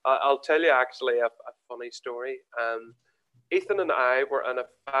 I'll tell you actually a funny story. Ethan and I were in a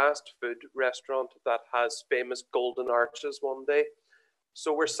fast food restaurant that has famous golden arches one day.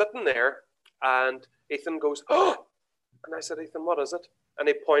 So we're sitting there, and Ethan goes, "Oh!" And I said, "Ethan, what is it?" And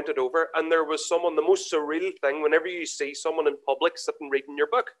he pointed over, and there was someone, the most surreal thing, whenever you see someone in public sitting reading your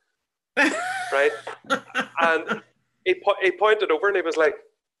book, right? And he pointed over, and he was like,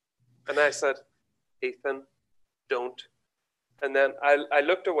 and I said, "Ethan, don't." And then I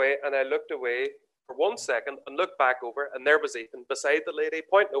looked away, and I looked away for 1 second and looked back over, and there was Ethan beside the lady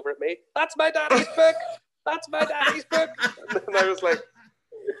pointing over at me. "That's my daddy's book. That's my daddy's book." And I was like,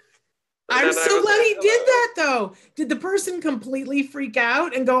 I'm so glad he did that, though. Did the person completely freak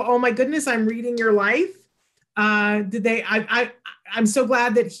out and go, "Oh my goodness, I'm reading your life"? Did they? I'm so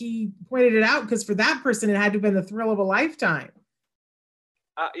glad that he pointed it out, because for that person, it had to have been the thrill of a lifetime.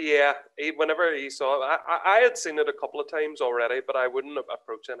 Yeah, whenever he saw it, I had seen it a couple of times already, but I wouldn't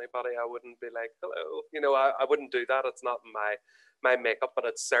approach anybody. I wouldn't be like, "Hello," I wouldn't do that. It's not in my makeup, but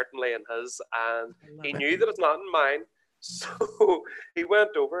it's certainly in his, and he knew that it's not in mine. So he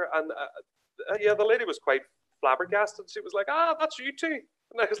went over, and yeah, the lady was quite flabbergasted. She was like, "That's you too."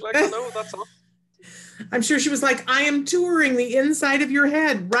 And I was like, "No, that's not." I'm sure she was like, "I am touring the inside of your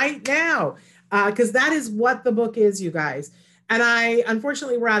head right now," because that is what the book is, you guys. And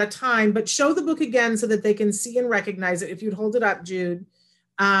unfortunately, we're out of time, but show the book again so that they can see and recognize it. If you'd hold it up, Jude.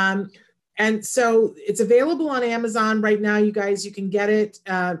 And so it's available on Amazon right now, you guys. You can get it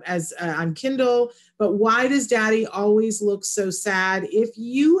as on Kindle. But Why Does Daddy Always Look So Sad? If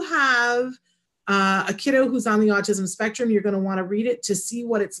you have a kiddo who's on the autism spectrum, you're going to want to read it to see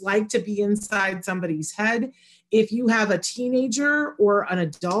what it's like to be inside somebody's head. If you have a teenager or an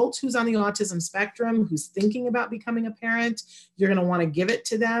adult who's on the autism spectrum, who's thinking about becoming a parent, you're going to want to give it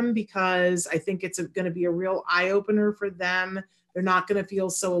to them, because I think it's going to be a real eye-opener for them. They're not going to feel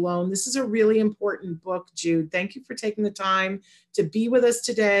so alone. This is a really important book, Jude. Thank you for taking the time to be with us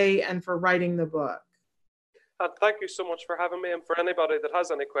today and for writing the book. Thank you so much for having me. And for anybody that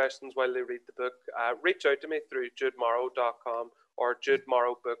has any questions while they read the book, reach out to me through judemorrow.com or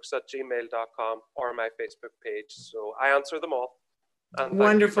judemorrowbooks@gmail.com or my Facebook page. So I answer them all. And wonderful.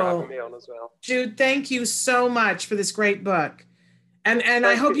 Thank you for having me on as well. Jude, thank you so much for this great book. And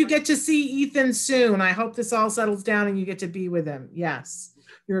I hope you get to see Ethan soon. I hope this all settles down and you get to be with him. Yes.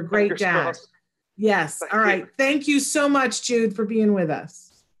 You're a great dad. Yes. All right. Thank you so much, Jude, for being with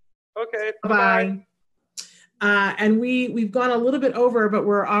us. Okay. Bye. And we've gone a little bit over, but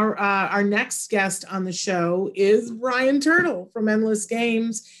our next guest on the show is Brian Turtle from Endless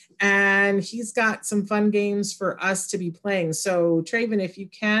Games, and he's got some fun games for us to be playing. So Traven, if you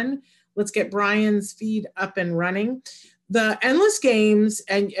can, let's get Brian's feed up and running. The Endless Games,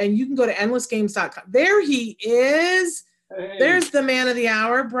 and you can go to endlessgames.com. There he is. Hey. There's the man of the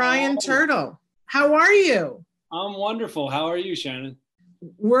hour, Brian Turtle. How are you? I'm wonderful. How are you, Shannon?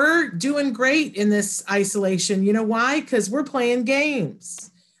 We're doing great in this isolation. You know why? Because we're playing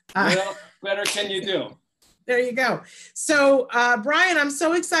games. What better can you do? There you go. So, Brian, I'm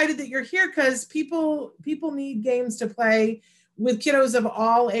so excited that you're here, because people need games to play with kiddos of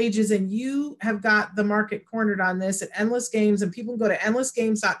all ages, and you have got the market cornered on this at Endless Games, and people can go to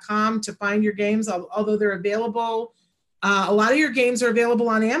endlessgames.com to find your games, although they're available. A lot of your games are available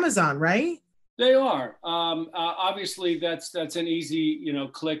on Amazon, right? They are. Obviously, that's an easy,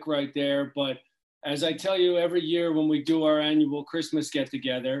 click right there. But as I tell you every year when we do our annual Christmas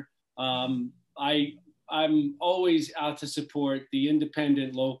get-together, I'm always out to support the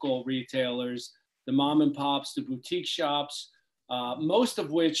independent local retailers, the mom and pops, the boutique shops, most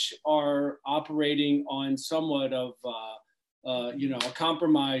of which are operating on somewhat of a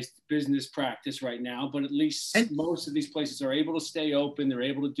compromised business practice right now, but at least most of these places are able to stay open. They're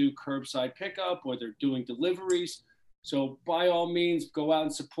able to do curbside pickup, or they're doing deliveries. So by all means, go out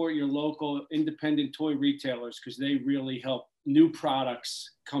and support your local independent toy retailers, because they really help new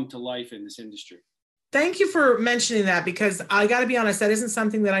products come to life in this industry. Thank you for mentioning that, because I got to be honest, that isn't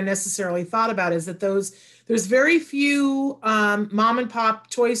something that I necessarily thought about, is that there's very few mom and pop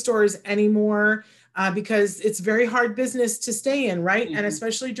toy stores anymore. because it's very hard business to stay in, right? Mm-hmm. And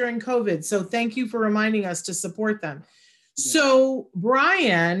especially during COVID. So thank you for reminding us to support them. Yeah. So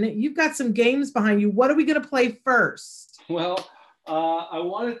Brian, you've got some games behind you. What are we going to play first? Well, I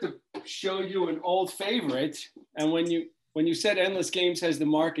wanted to show you an old favorite. And when you said Endless Games has the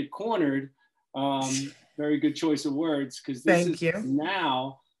market cornered, very good choice of words, because this is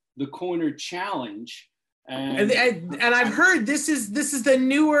now the Cornered Challenge. And I've heard this is the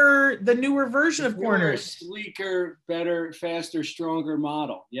newer version of Cornered. Sleeker, better, faster, stronger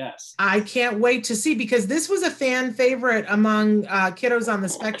model. Yes. I can't wait to see, because this was a fan favorite among kiddos on the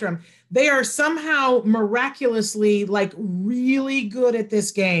spectrum. They are somehow miraculously like really good at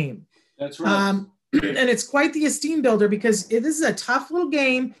this game. That's right. And it's quite the esteem builder, because this is a tough little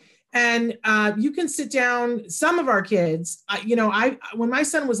game. And you can sit down. Some of our kids, when my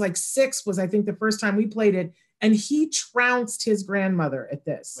son was like 6, was I think the first time we played it, and he trounced his grandmother at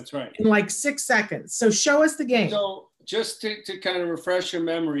this. That's right. In like 6 seconds. So show us the game. So just to kind of refresh your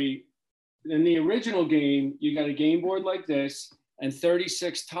memory, in the original game, you got a game board like this and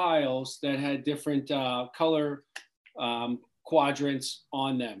 36 tiles that had different color quadrants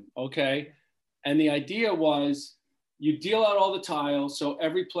on them. Okay, and the idea was, you deal out all the tiles. So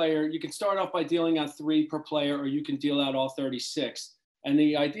every player, you can start off by dealing out 3 per player, or you can deal out all 36. And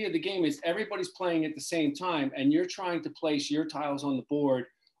the idea of the game is everybody's playing at the same time, and you're trying to place your tiles on the board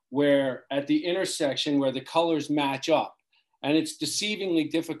where at the intersection where the colors match up. And it's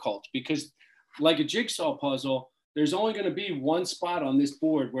deceivingly difficult, because like a jigsaw puzzle, there's only going to be one spot on this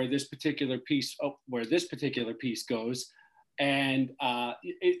board where this particular piece goes. And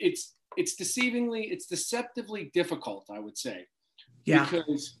it's deceptively difficult, I would say. Yeah.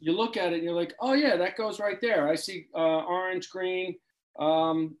 Because you look at it and you're like, oh yeah, that goes right there. I see orange, green.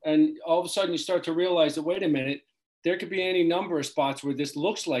 And all of a sudden you start to realize that, wait a minute, there could be any number of spots where this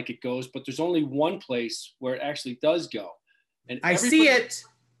looks like it goes, but there's only one place where it actually does go. And I see it.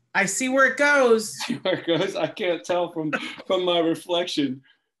 I see where it goes. Where it goes? I can't tell from my reflection.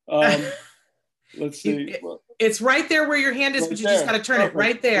 Let's see. It's right there where your hand is, but you just got to turn it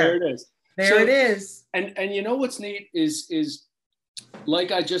right there. There it is. There it is. And you know what's neat is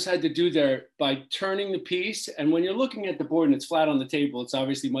like I just had to do there, by turning the piece. And when you're looking at the board and it's flat on the table, it's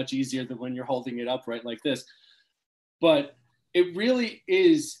obviously much easier than when you're holding it upright like this. But it really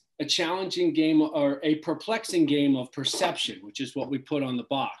is a challenging game, or a perplexing game of perception, which is what we put on the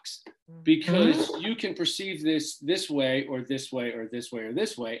box, because you can perceive this way or this way or this way or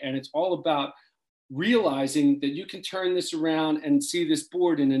this way. And it's all about realizing that you can turn this around and see this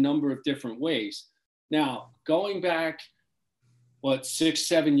board in a number of different ways. Now, going back,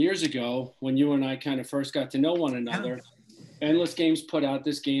 6-7 years ago, when you and I kind of first got to know one another, Endless Games put out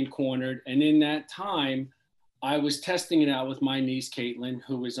this game Cornered. And in that time, I was testing it out with my niece, Caitlin,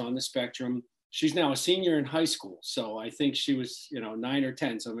 who was on the spectrum. She's now a senior in high school. So I think she was, 9 or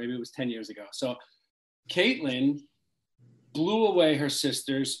 10. So maybe it was 10 years ago. So Caitlin blew away her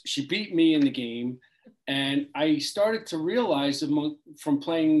sisters. She beat me in the game. And I started to realize from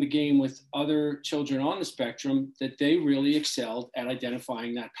playing the game with other children on the spectrum that they really excelled at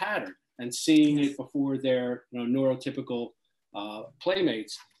identifying that pattern and seeing it before their neurotypical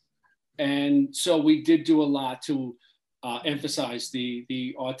playmates. And so we did do a lot to emphasize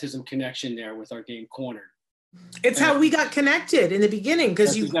the autism connection there with our game Cornered. It's how we got connected in the beginning,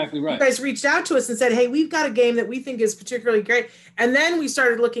 because exactly right. You guys reached out to us and said, hey, we've got a game that we think is particularly great. And then we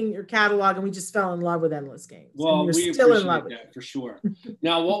started looking at your catalog and we just fell in love with Endless Games. Well, we still in love with that for sure.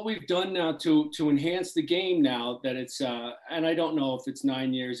 Now, what we've done now to enhance the game, now that it's, and I don't know if it's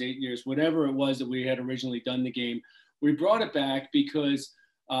 9 years, 8 years, whatever it was that we had originally done the game, we brought it back because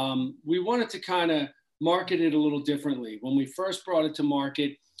we wanted to kind of market it a little differently. When we first brought it to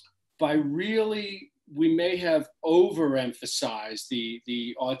market, we may have overemphasized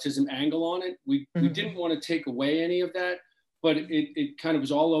the autism angle on it. We didn't want to take away any of that, but it kind of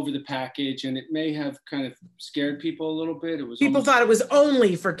was all over the package, and it may have kind of scared people a little bit. People thought it was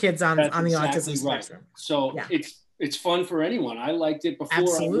only for kids on the autism spectrum. Right. So yeah. It's fun for anyone. I liked it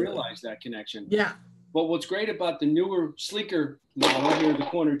before I realized that connection. Yeah. But what's great about the newer, sleeker model here, the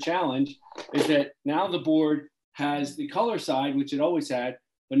Cornered Challenge, is that now the board has the color side, which it always had,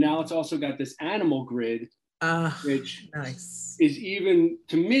 but now it's also got this animal grid, which is even,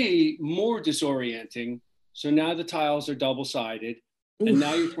 to me, more disorienting. So now the tiles are double-sided, and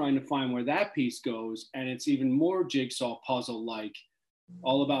now you're trying to find where that piece goes, and it's even more jigsaw puzzle-like,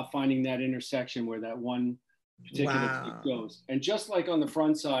 all about finding that intersection where that one particular piece goes. And just like on the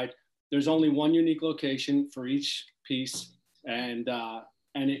front side, there's only one unique location for each piece, and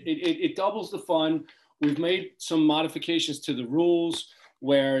it doubles the fun. We've made some modifications to the rules.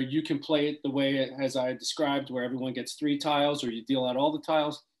 where you can play it the way as I described, where everyone gets 3 tiles or you deal out all the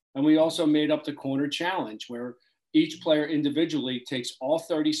tiles. And we also made up the corner challenge, where each player individually takes all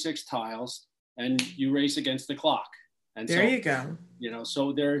 36 tiles and you race against the clock. And there you go. You know,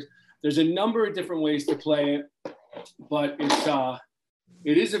 so there's a number of different ways to play it, but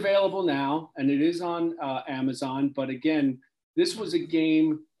it is available now and it is on Amazon. But again, this was a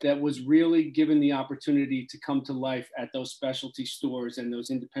game that was really given the opportunity to come to life at those specialty stores and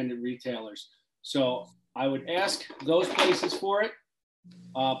those independent retailers. So I would ask those places for it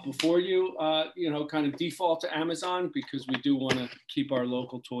before you, kind of default to Amazon, because we do want to keep our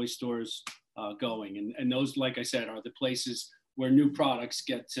local toy stores going. And those, like I said, are the places where new products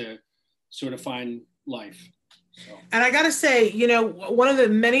get to sort of find life. So. And I got to say, one of the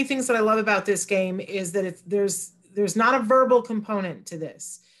many things that I love about this game is that there's not a verbal component to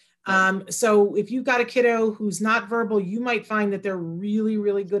this. So if you've got a kiddo who's not verbal, you might find that they're really,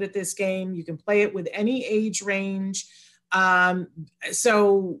 really good at this game. You can play it with any age range.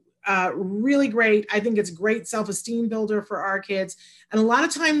 Really great. I think it's a great self-esteem builder for our kids. And a lot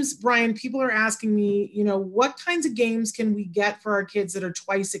of times, Brian, people are asking me, what kinds of games can we get for our kids that are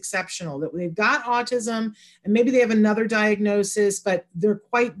twice exceptional, that they've got autism and maybe they have another diagnosis, but they're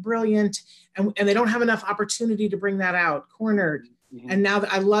quite brilliant and they don't have enough opportunity to bring that out, Cornered. Mm-hmm. And now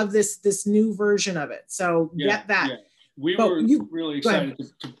I love this new version of it. So get that. Yeah. We were really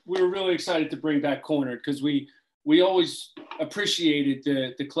excited to bring back Cornered, because we always appreciated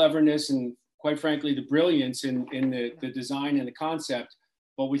the cleverness and, quite frankly, the brilliance in the design and the concept.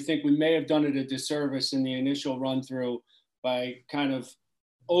 But we think we may have done it a disservice in the initial run through by kind of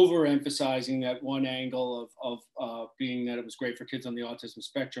overemphasizing that one angle of being that it was great for kids on the autism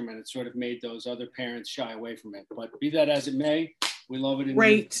spectrum, and it sort of made those other parents shy away from it. But be that as it may, we love it.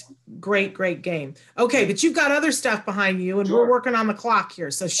 Great game. Okay, but you've got other stuff behind you, and We're working on the clock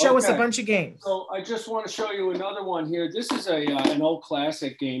here. So show us a bunch of games. So I just want to show you another one here. This is an old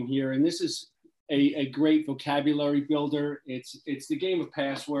classic game here, and this is a great vocabulary builder. It's the game of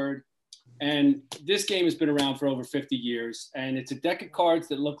Password, and this game has been around for over 50 years. And it's a deck of cards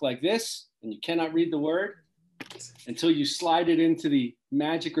that look like this, and you cannot read the word until you slide it into the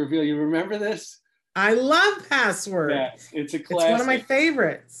magic reveal. You remember this? I love Password. Yeah, it's a classic. It's one of my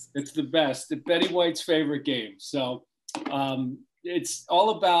favorites. It's the best. It's Betty White's favorite game. So it's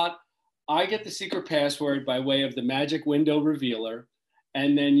all about, I get the secret password by way of the magic window revealer.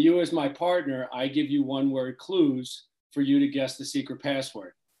 And then you, as my partner, I give you one-word clues for you to guess the secret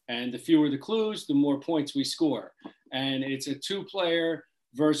password. And the fewer the clues, the more points we score. And it's a 2-player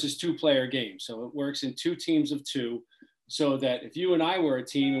versus 2-player game. So it works in 2 teams of 2. So that if you and I were a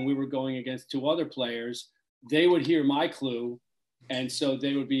team and we were going against 2 other players, they would hear my clue, and so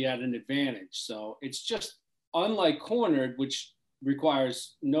they would be at an advantage. So it's just unlike Cornered, which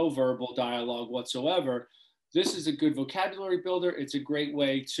requires no verbal dialogue whatsoever. This is a good vocabulary builder. It's a great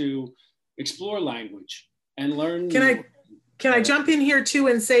way to explore language and learn. Can I jump in here too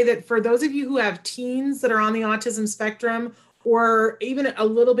and say that for those of you who have teens that are on the autism spectrum, or even a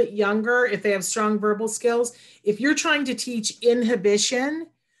little bit younger, if they have strong verbal skills, if you're trying to teach inhibition,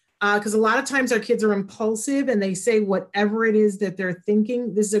 because a lot of times our kids are impulsive and they say whatever it is that they're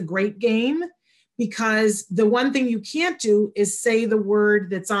thinking, this is a great game, because the one thing you can't do is say the word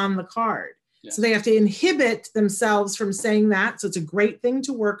that's on the card. Yeah. So they have to inhibit themselves from saying that. So it's a great thing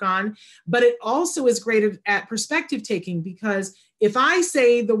to work on, but it also is great at perspective taking, because if I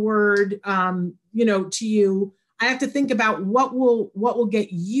say the word, to you, I have to think about what will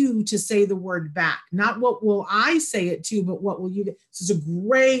get you to say the word back. Not what will I say it to, but what will you get. So it's a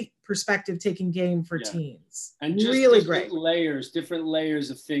great perspective taking game for teens. And just really great different layers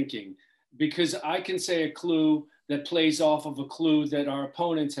of thinking, because I can say a clue that plays off of a clue that our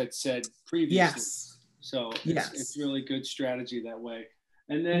opponents had said previously. Yes. So it's really good strategy that way.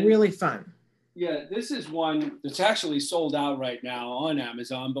 And then really fun. Yeah, this is one that's actually sold out right now on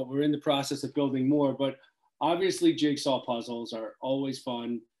Amazon, but we're in the process of building more. But obviously, jigsaw puzzles are always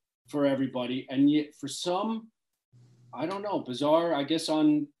fun for everybody. And yet for some, I don't know, bizarre, I guess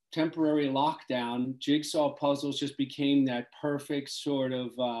on temporary lockdown, jigsaw puzzles just became that perfect sort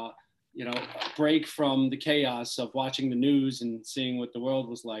of, break from the chaos of watching the news and seeing what the world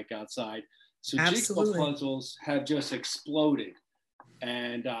was like outside. So Absolutely. Jigsaw puzzles have just exploded.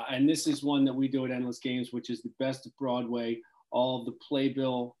 And this is one that we do at Endless Games, which is the best of Broadway. All of the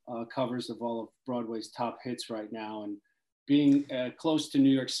playbill covers of all of Broadway's top hits right now. And being close to New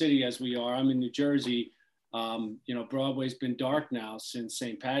York City as we are, I'm in New Jersey, Broadway's been dark now since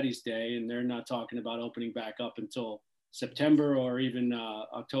St. Patty's Day, and they're not talking about opening back up until September or even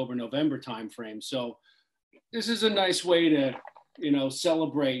October, November timeframe. So this is a nice way to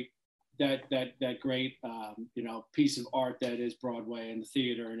celebrate that great, piece of art that is Broadway and the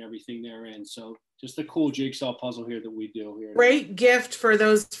theater and everything therein. So just a cool jigsaw puzzle here that we do here. Great gift for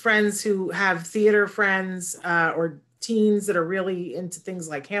those friends who have theater friends or teens that are really into things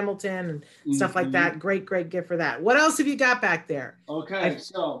like Hamilton and stuff like that. Great gift for that. What else have you got back there? Okay,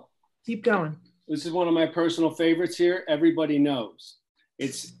 so keep going. This is one of my personal favorites here. Everybody knows.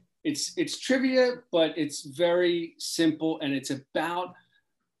 It's trivia, but it's very simple, and it's about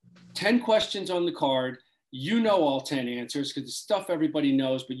 10 questions on the card. You know all 10 answers because it's stuff everybody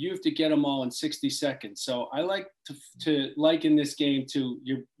knows, but you have to get them all in 60 seconds. So I like to liken this game to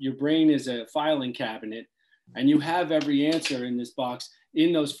your brain is a filing cabinet, and you have every answer in this box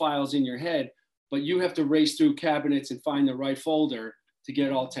in those files in your head, but you have to race through cabinets and find the right folder to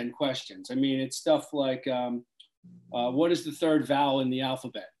get all 10 questions. I mean, it's stuff like, what is the third vowel in the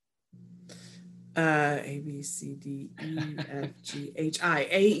alphabet? A, B, C, D, E, F, G, H, I,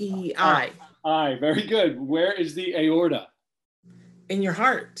 A, E, I. I, very good. Where is the aorta? In your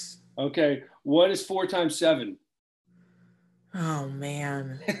heart. Okay. What is 4 times 7? Oh,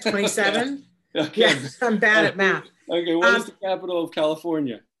 man. 27? Okay. Yeah, I'm bad at math. Okay. What is the capital of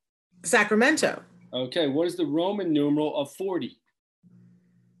California? Sacramento. Okay. What is the Roman numeral of 40?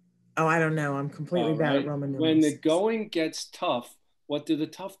 Oh, I don't know. I'm completely bad at Roman numerals. When the going gets tough, what do the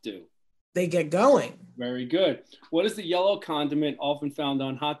tough do? They get going. Very good. What is the yellow condiment often found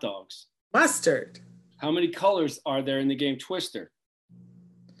on hot dogs? Mustard. How many colors are there in the game Twister?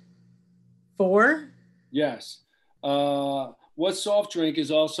 4. Yes. What soft drink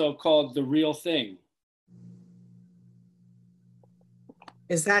is also called the real thing?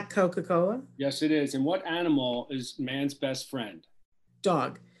 Is that Coca-Cola? Yes, it is. And what animal is man's best friend?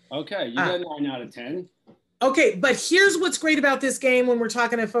 Dog. Okay, you got 9 out of 10. Okay, but here's what's great about this game when we're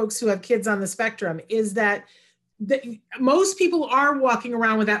talking to folks who have kids on the spectrum is that most people are walking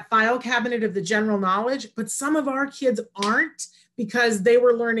around with that file cabinet of the general knowledge, but some of our kids aren't because they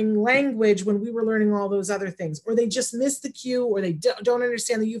were learning language when we were learning all those other things, or they just missed the cue, or they don't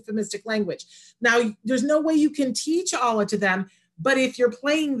understand the euphemistic language. Now, there's no way you can teach all it to them, but if you're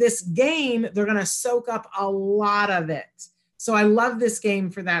playing this game, they're going to soak up a lot of it. So I love this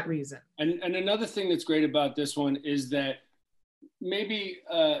game for that reason. And another thing that's great about this one is that maybe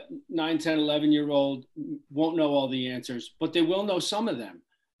 9, 10, 11-year-old won't know all the answers, but they will know some of them.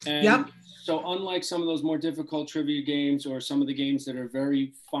 And so unlike some of those more difficult trivia games or some of the games that are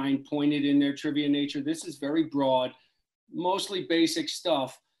very fine pointed in their trivia nature, this is very broad, mostly basic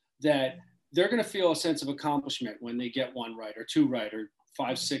stuff that they're going to feel a sense of accomplishment when they get 1 right or 2 right or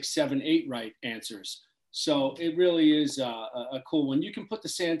 5, 6, 7, 8 right answers. So it really is a cool one. You can put the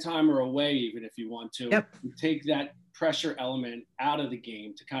sand timer away even if you want to. Yep. And take that pressure element out of the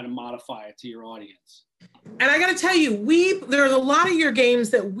game to kind of modify it to your audience. And I got to tell you, there's a lot of your games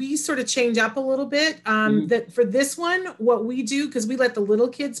that we sort of change up a little bit. That for this one, what we do, because we let the little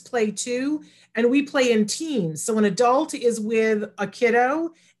kids play too, and we play in teams. So an adult is with a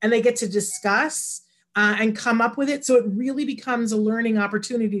kiddo and they get to discuss and come up with it. So it really becomes a learning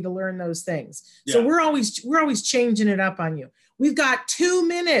opportunity to learn those things. Yeah. So we're always changing it up on you. We've got 2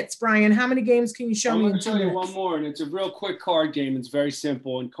 minutes, Brian. How many games can you show me in 2 minutes? I'm going to show you one more, and it's a real quick card game. It's very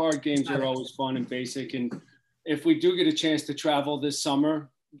simple, and card games are always fun and basic. And if we do get a chance to travel this summer,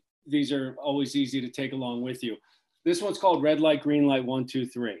 these are always easy to take along with you. This one's called Red Light, Green Light, 1, 2,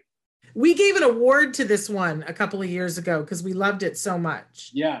 3. We gave an award to this one a couple of years ago because we loved it so much.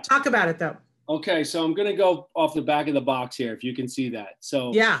 Yeah. Talk about it, though. Okay, so I'm going to go off the back of the box here, if you can see that.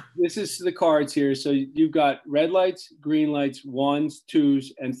 So yeah, this is the cards here. So you've got red lights, green lights, 1s,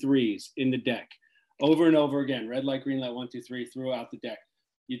 2s, and 3s in the deck. Over and over again, red light, green light, 1, 2, 3, throughout the deck.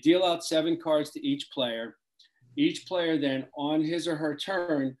 You deal out 7 cards to each player. Each player then, on his or her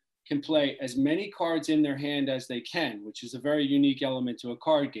turn, can play as many cards in their hand as they can, which is a very unique element to a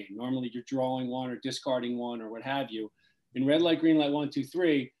card game. Normally you're drawing one or discarding one or what have you. In red light, green light, 1, 2,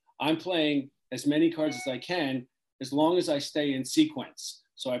 3, I'm playing as many cards as I can, as long as I stay in sequence.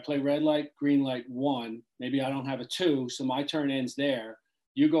 So I play red light, green light, 1. Maybe I don't have a 2, so my turn ends there.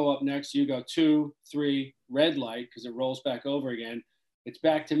 You go up next, you go 2, 3, red light, because it rolls back over again. It's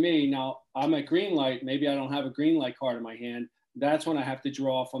back to me. Now I'm at green light. Maybe I don't have a green light card in my hand. That's when I have to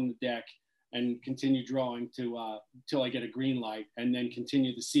draw from the deck and continue drawing till I get a green light and then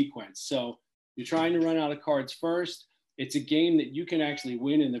continue the sequence. So you're trying to run out of cards first. It's a game that you can actually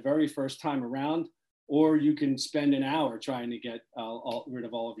win in the very first time around, or you can spend an hour trying to get rid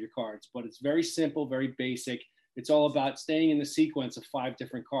of all of your cards. But it's very simple, very basic. It's all about staying in the sequence of 5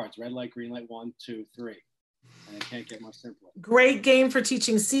 different cards: red light, green light, 1, 2, 3. And it can't get much simpler. Great game for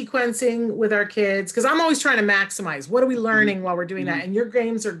teaching sequencing with our kids, because I'm always trying to maximize what are we learning while we're doing that, and your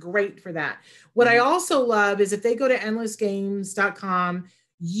games are great for that. What I also love is if they go to endlessgames.com,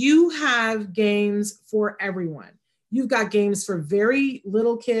 you have games for everyone. You've got games for very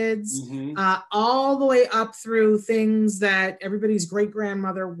little kids, all the way up through things that everybody's great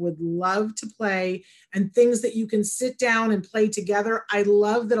grandmother would love to play, and things that you can sit down and play together. I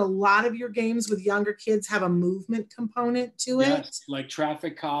love that a lot of your games with younger kids have a movement component to it. Yes, like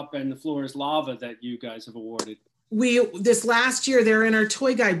Traffic Cop and The Floor is Lava that you guys have awarded. This last year, they're in our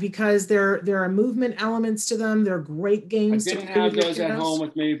toy guide because there are movement elements to them. They're great games. I didn't have those at home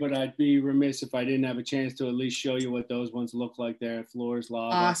with me, but I'd be remiss if I didn't have a chance to at least show you what those ones look like there. Floors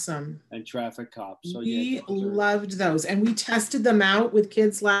Lava. Awesome. And Traffic Cop. So we loved those. And we tested them out with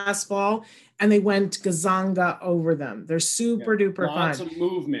kids last fall, and they went gazonga over them. They're super duper fun. Lots of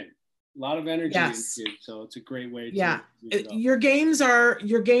movement. A lot of energy, so it's a great way to your games are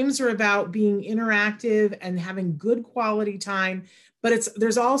about being interactive and having good quality time, but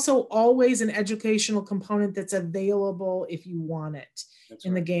there's also always an educational component that's available if you want it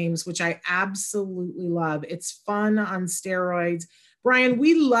in the games, which I absolutely love. It's fun on steroids. Brian,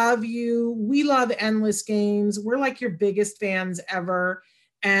 we love you. We love Endless Games. We're like your biggest fans ever,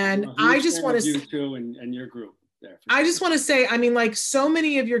 and I just want to you too and your group. I just want to say, I mean, like, so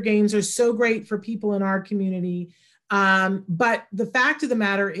many of your games are so great for people in our community. But the fact of the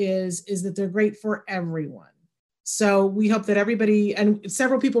matter is that they're great for everyone. So we hope that everybody, and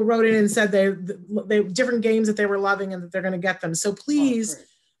several people wrote in and said they different games that they were loving and that they're going to get them. So please,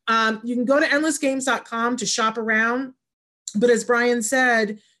 you can go to endlessgames.com to shop around. But as Brian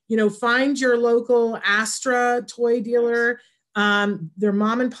said, find your local Astra toy dealer. Their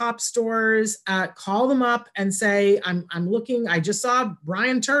mom and pop stores, call them up and say, I'm looking, I just saw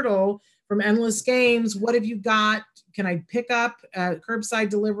Brian Turtle from Endless Games. What have you got? Can I pick up curbside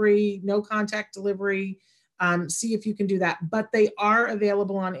delivery, no contact delivery? See if you can do that. But they are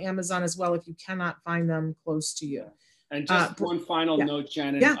available on Amazon as well if you cannot find them close to you. And just one final note,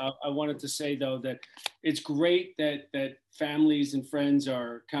 Shannon, I wanted to say though that it's great that families and friends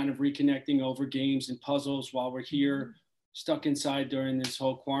are kind of reconnecting over games and puzzles while we're here. Stuck inside during this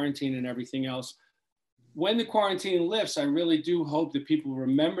whole quarantine and everything else. When the quarantine lifts, I really do hope that people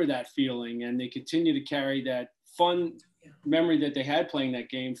remember that feeling and they continue to carry that fun memory that they had playing that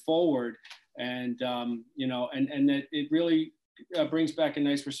game forward. And, and that it really brings back a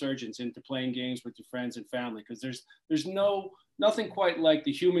nice resurgence into playing games with your friends and family. Because there's nothing quite like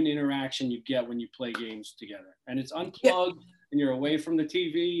the human interaction you get when you play games together. And it's unplugged and you're away from the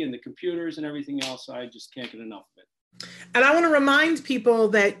TV and the computers and everything else. I just can't get enough of it. And I want to remind people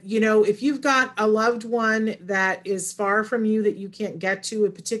that, if you've got a loved one that is far from you that you can't get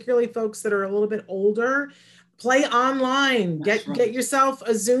to, particularly folks that are a little bit older, play online, get yourself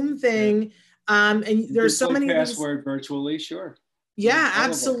a Zoom thing. And there's so many password virtually, sure. Yeah,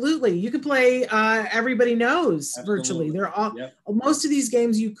 absolutely. You could play Everybody Knows virtually. They're all most of these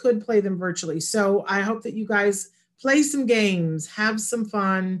games you could play them virtually. So I hope that you guys play some games, have some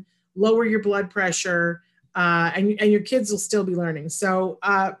fun, lower your blood pressure. And your kids will still be learning. So,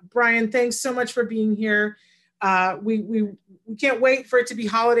 Brian, thanks so much for being here. We can't wait for it to be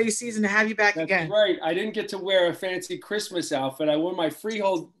holiday season to have you back again. That's right. I didn't get to wear a fancy Christmas outfit. I wore my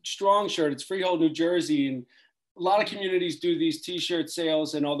Freehold Strong shirt. It's Freehold, New Jersey. And a lot of communities do these T-shirt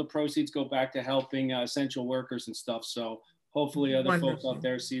sales and all the proceeds go back to helping essential workers and stuff. So hopefully other folks out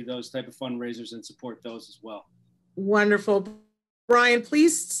there see those type of fundraisers and support those as well. Wonderful. Brian,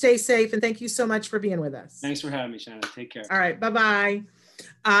 please stay safe, and thank you so much for being with us. Thanks for having me, Shannon. Take care. All right, bye-bye.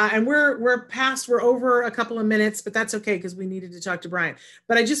 And we're over a couple of minutes, but that's okay because we needed to talk to Brian.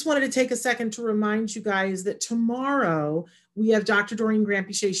 But I just wanted to take a second to remind you guys that tomorrow we have Dr. Doreen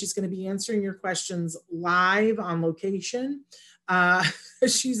Granpeesheh. She's going to be answering your questions live on location.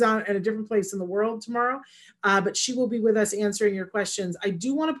 She's at a different place in the world tomorrow, but she will be with us answering your questions. I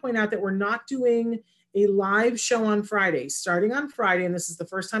do want to point out that we're not doing a live show on Friday. Starting on Friday, and this is the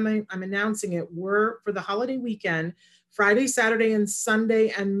first time I'm announcing it, we're for the holiday weekend, Friday, Saturday, and Sunday,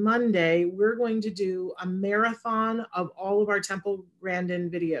 and Monday, we're going to do a marathon of all of our Temple Grandin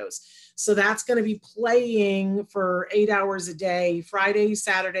videos. So that's going to be playing for 8 hours a day, Friday,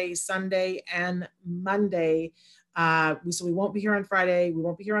 Saturday, Sunday, and Monday. So we won't be here on Friday, we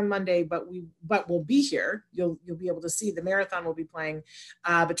won't be here on Monday, but we'll be here. You'll be able to see the marathon will be playing.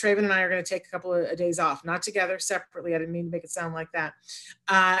 But Traven and I are going to take a couple of days off, not together, separately. I didn't mean to make it sound like that.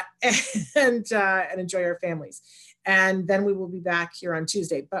 And enjoy our families. And then we will be back here on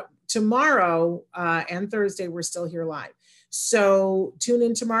Tuesday. But tomorrow and Thursday, we're still here live. So tune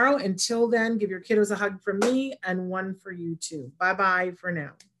in tomorrow. Until then, give your kiddos a hug from me and one for you too. Bye-bye for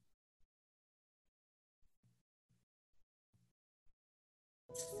now.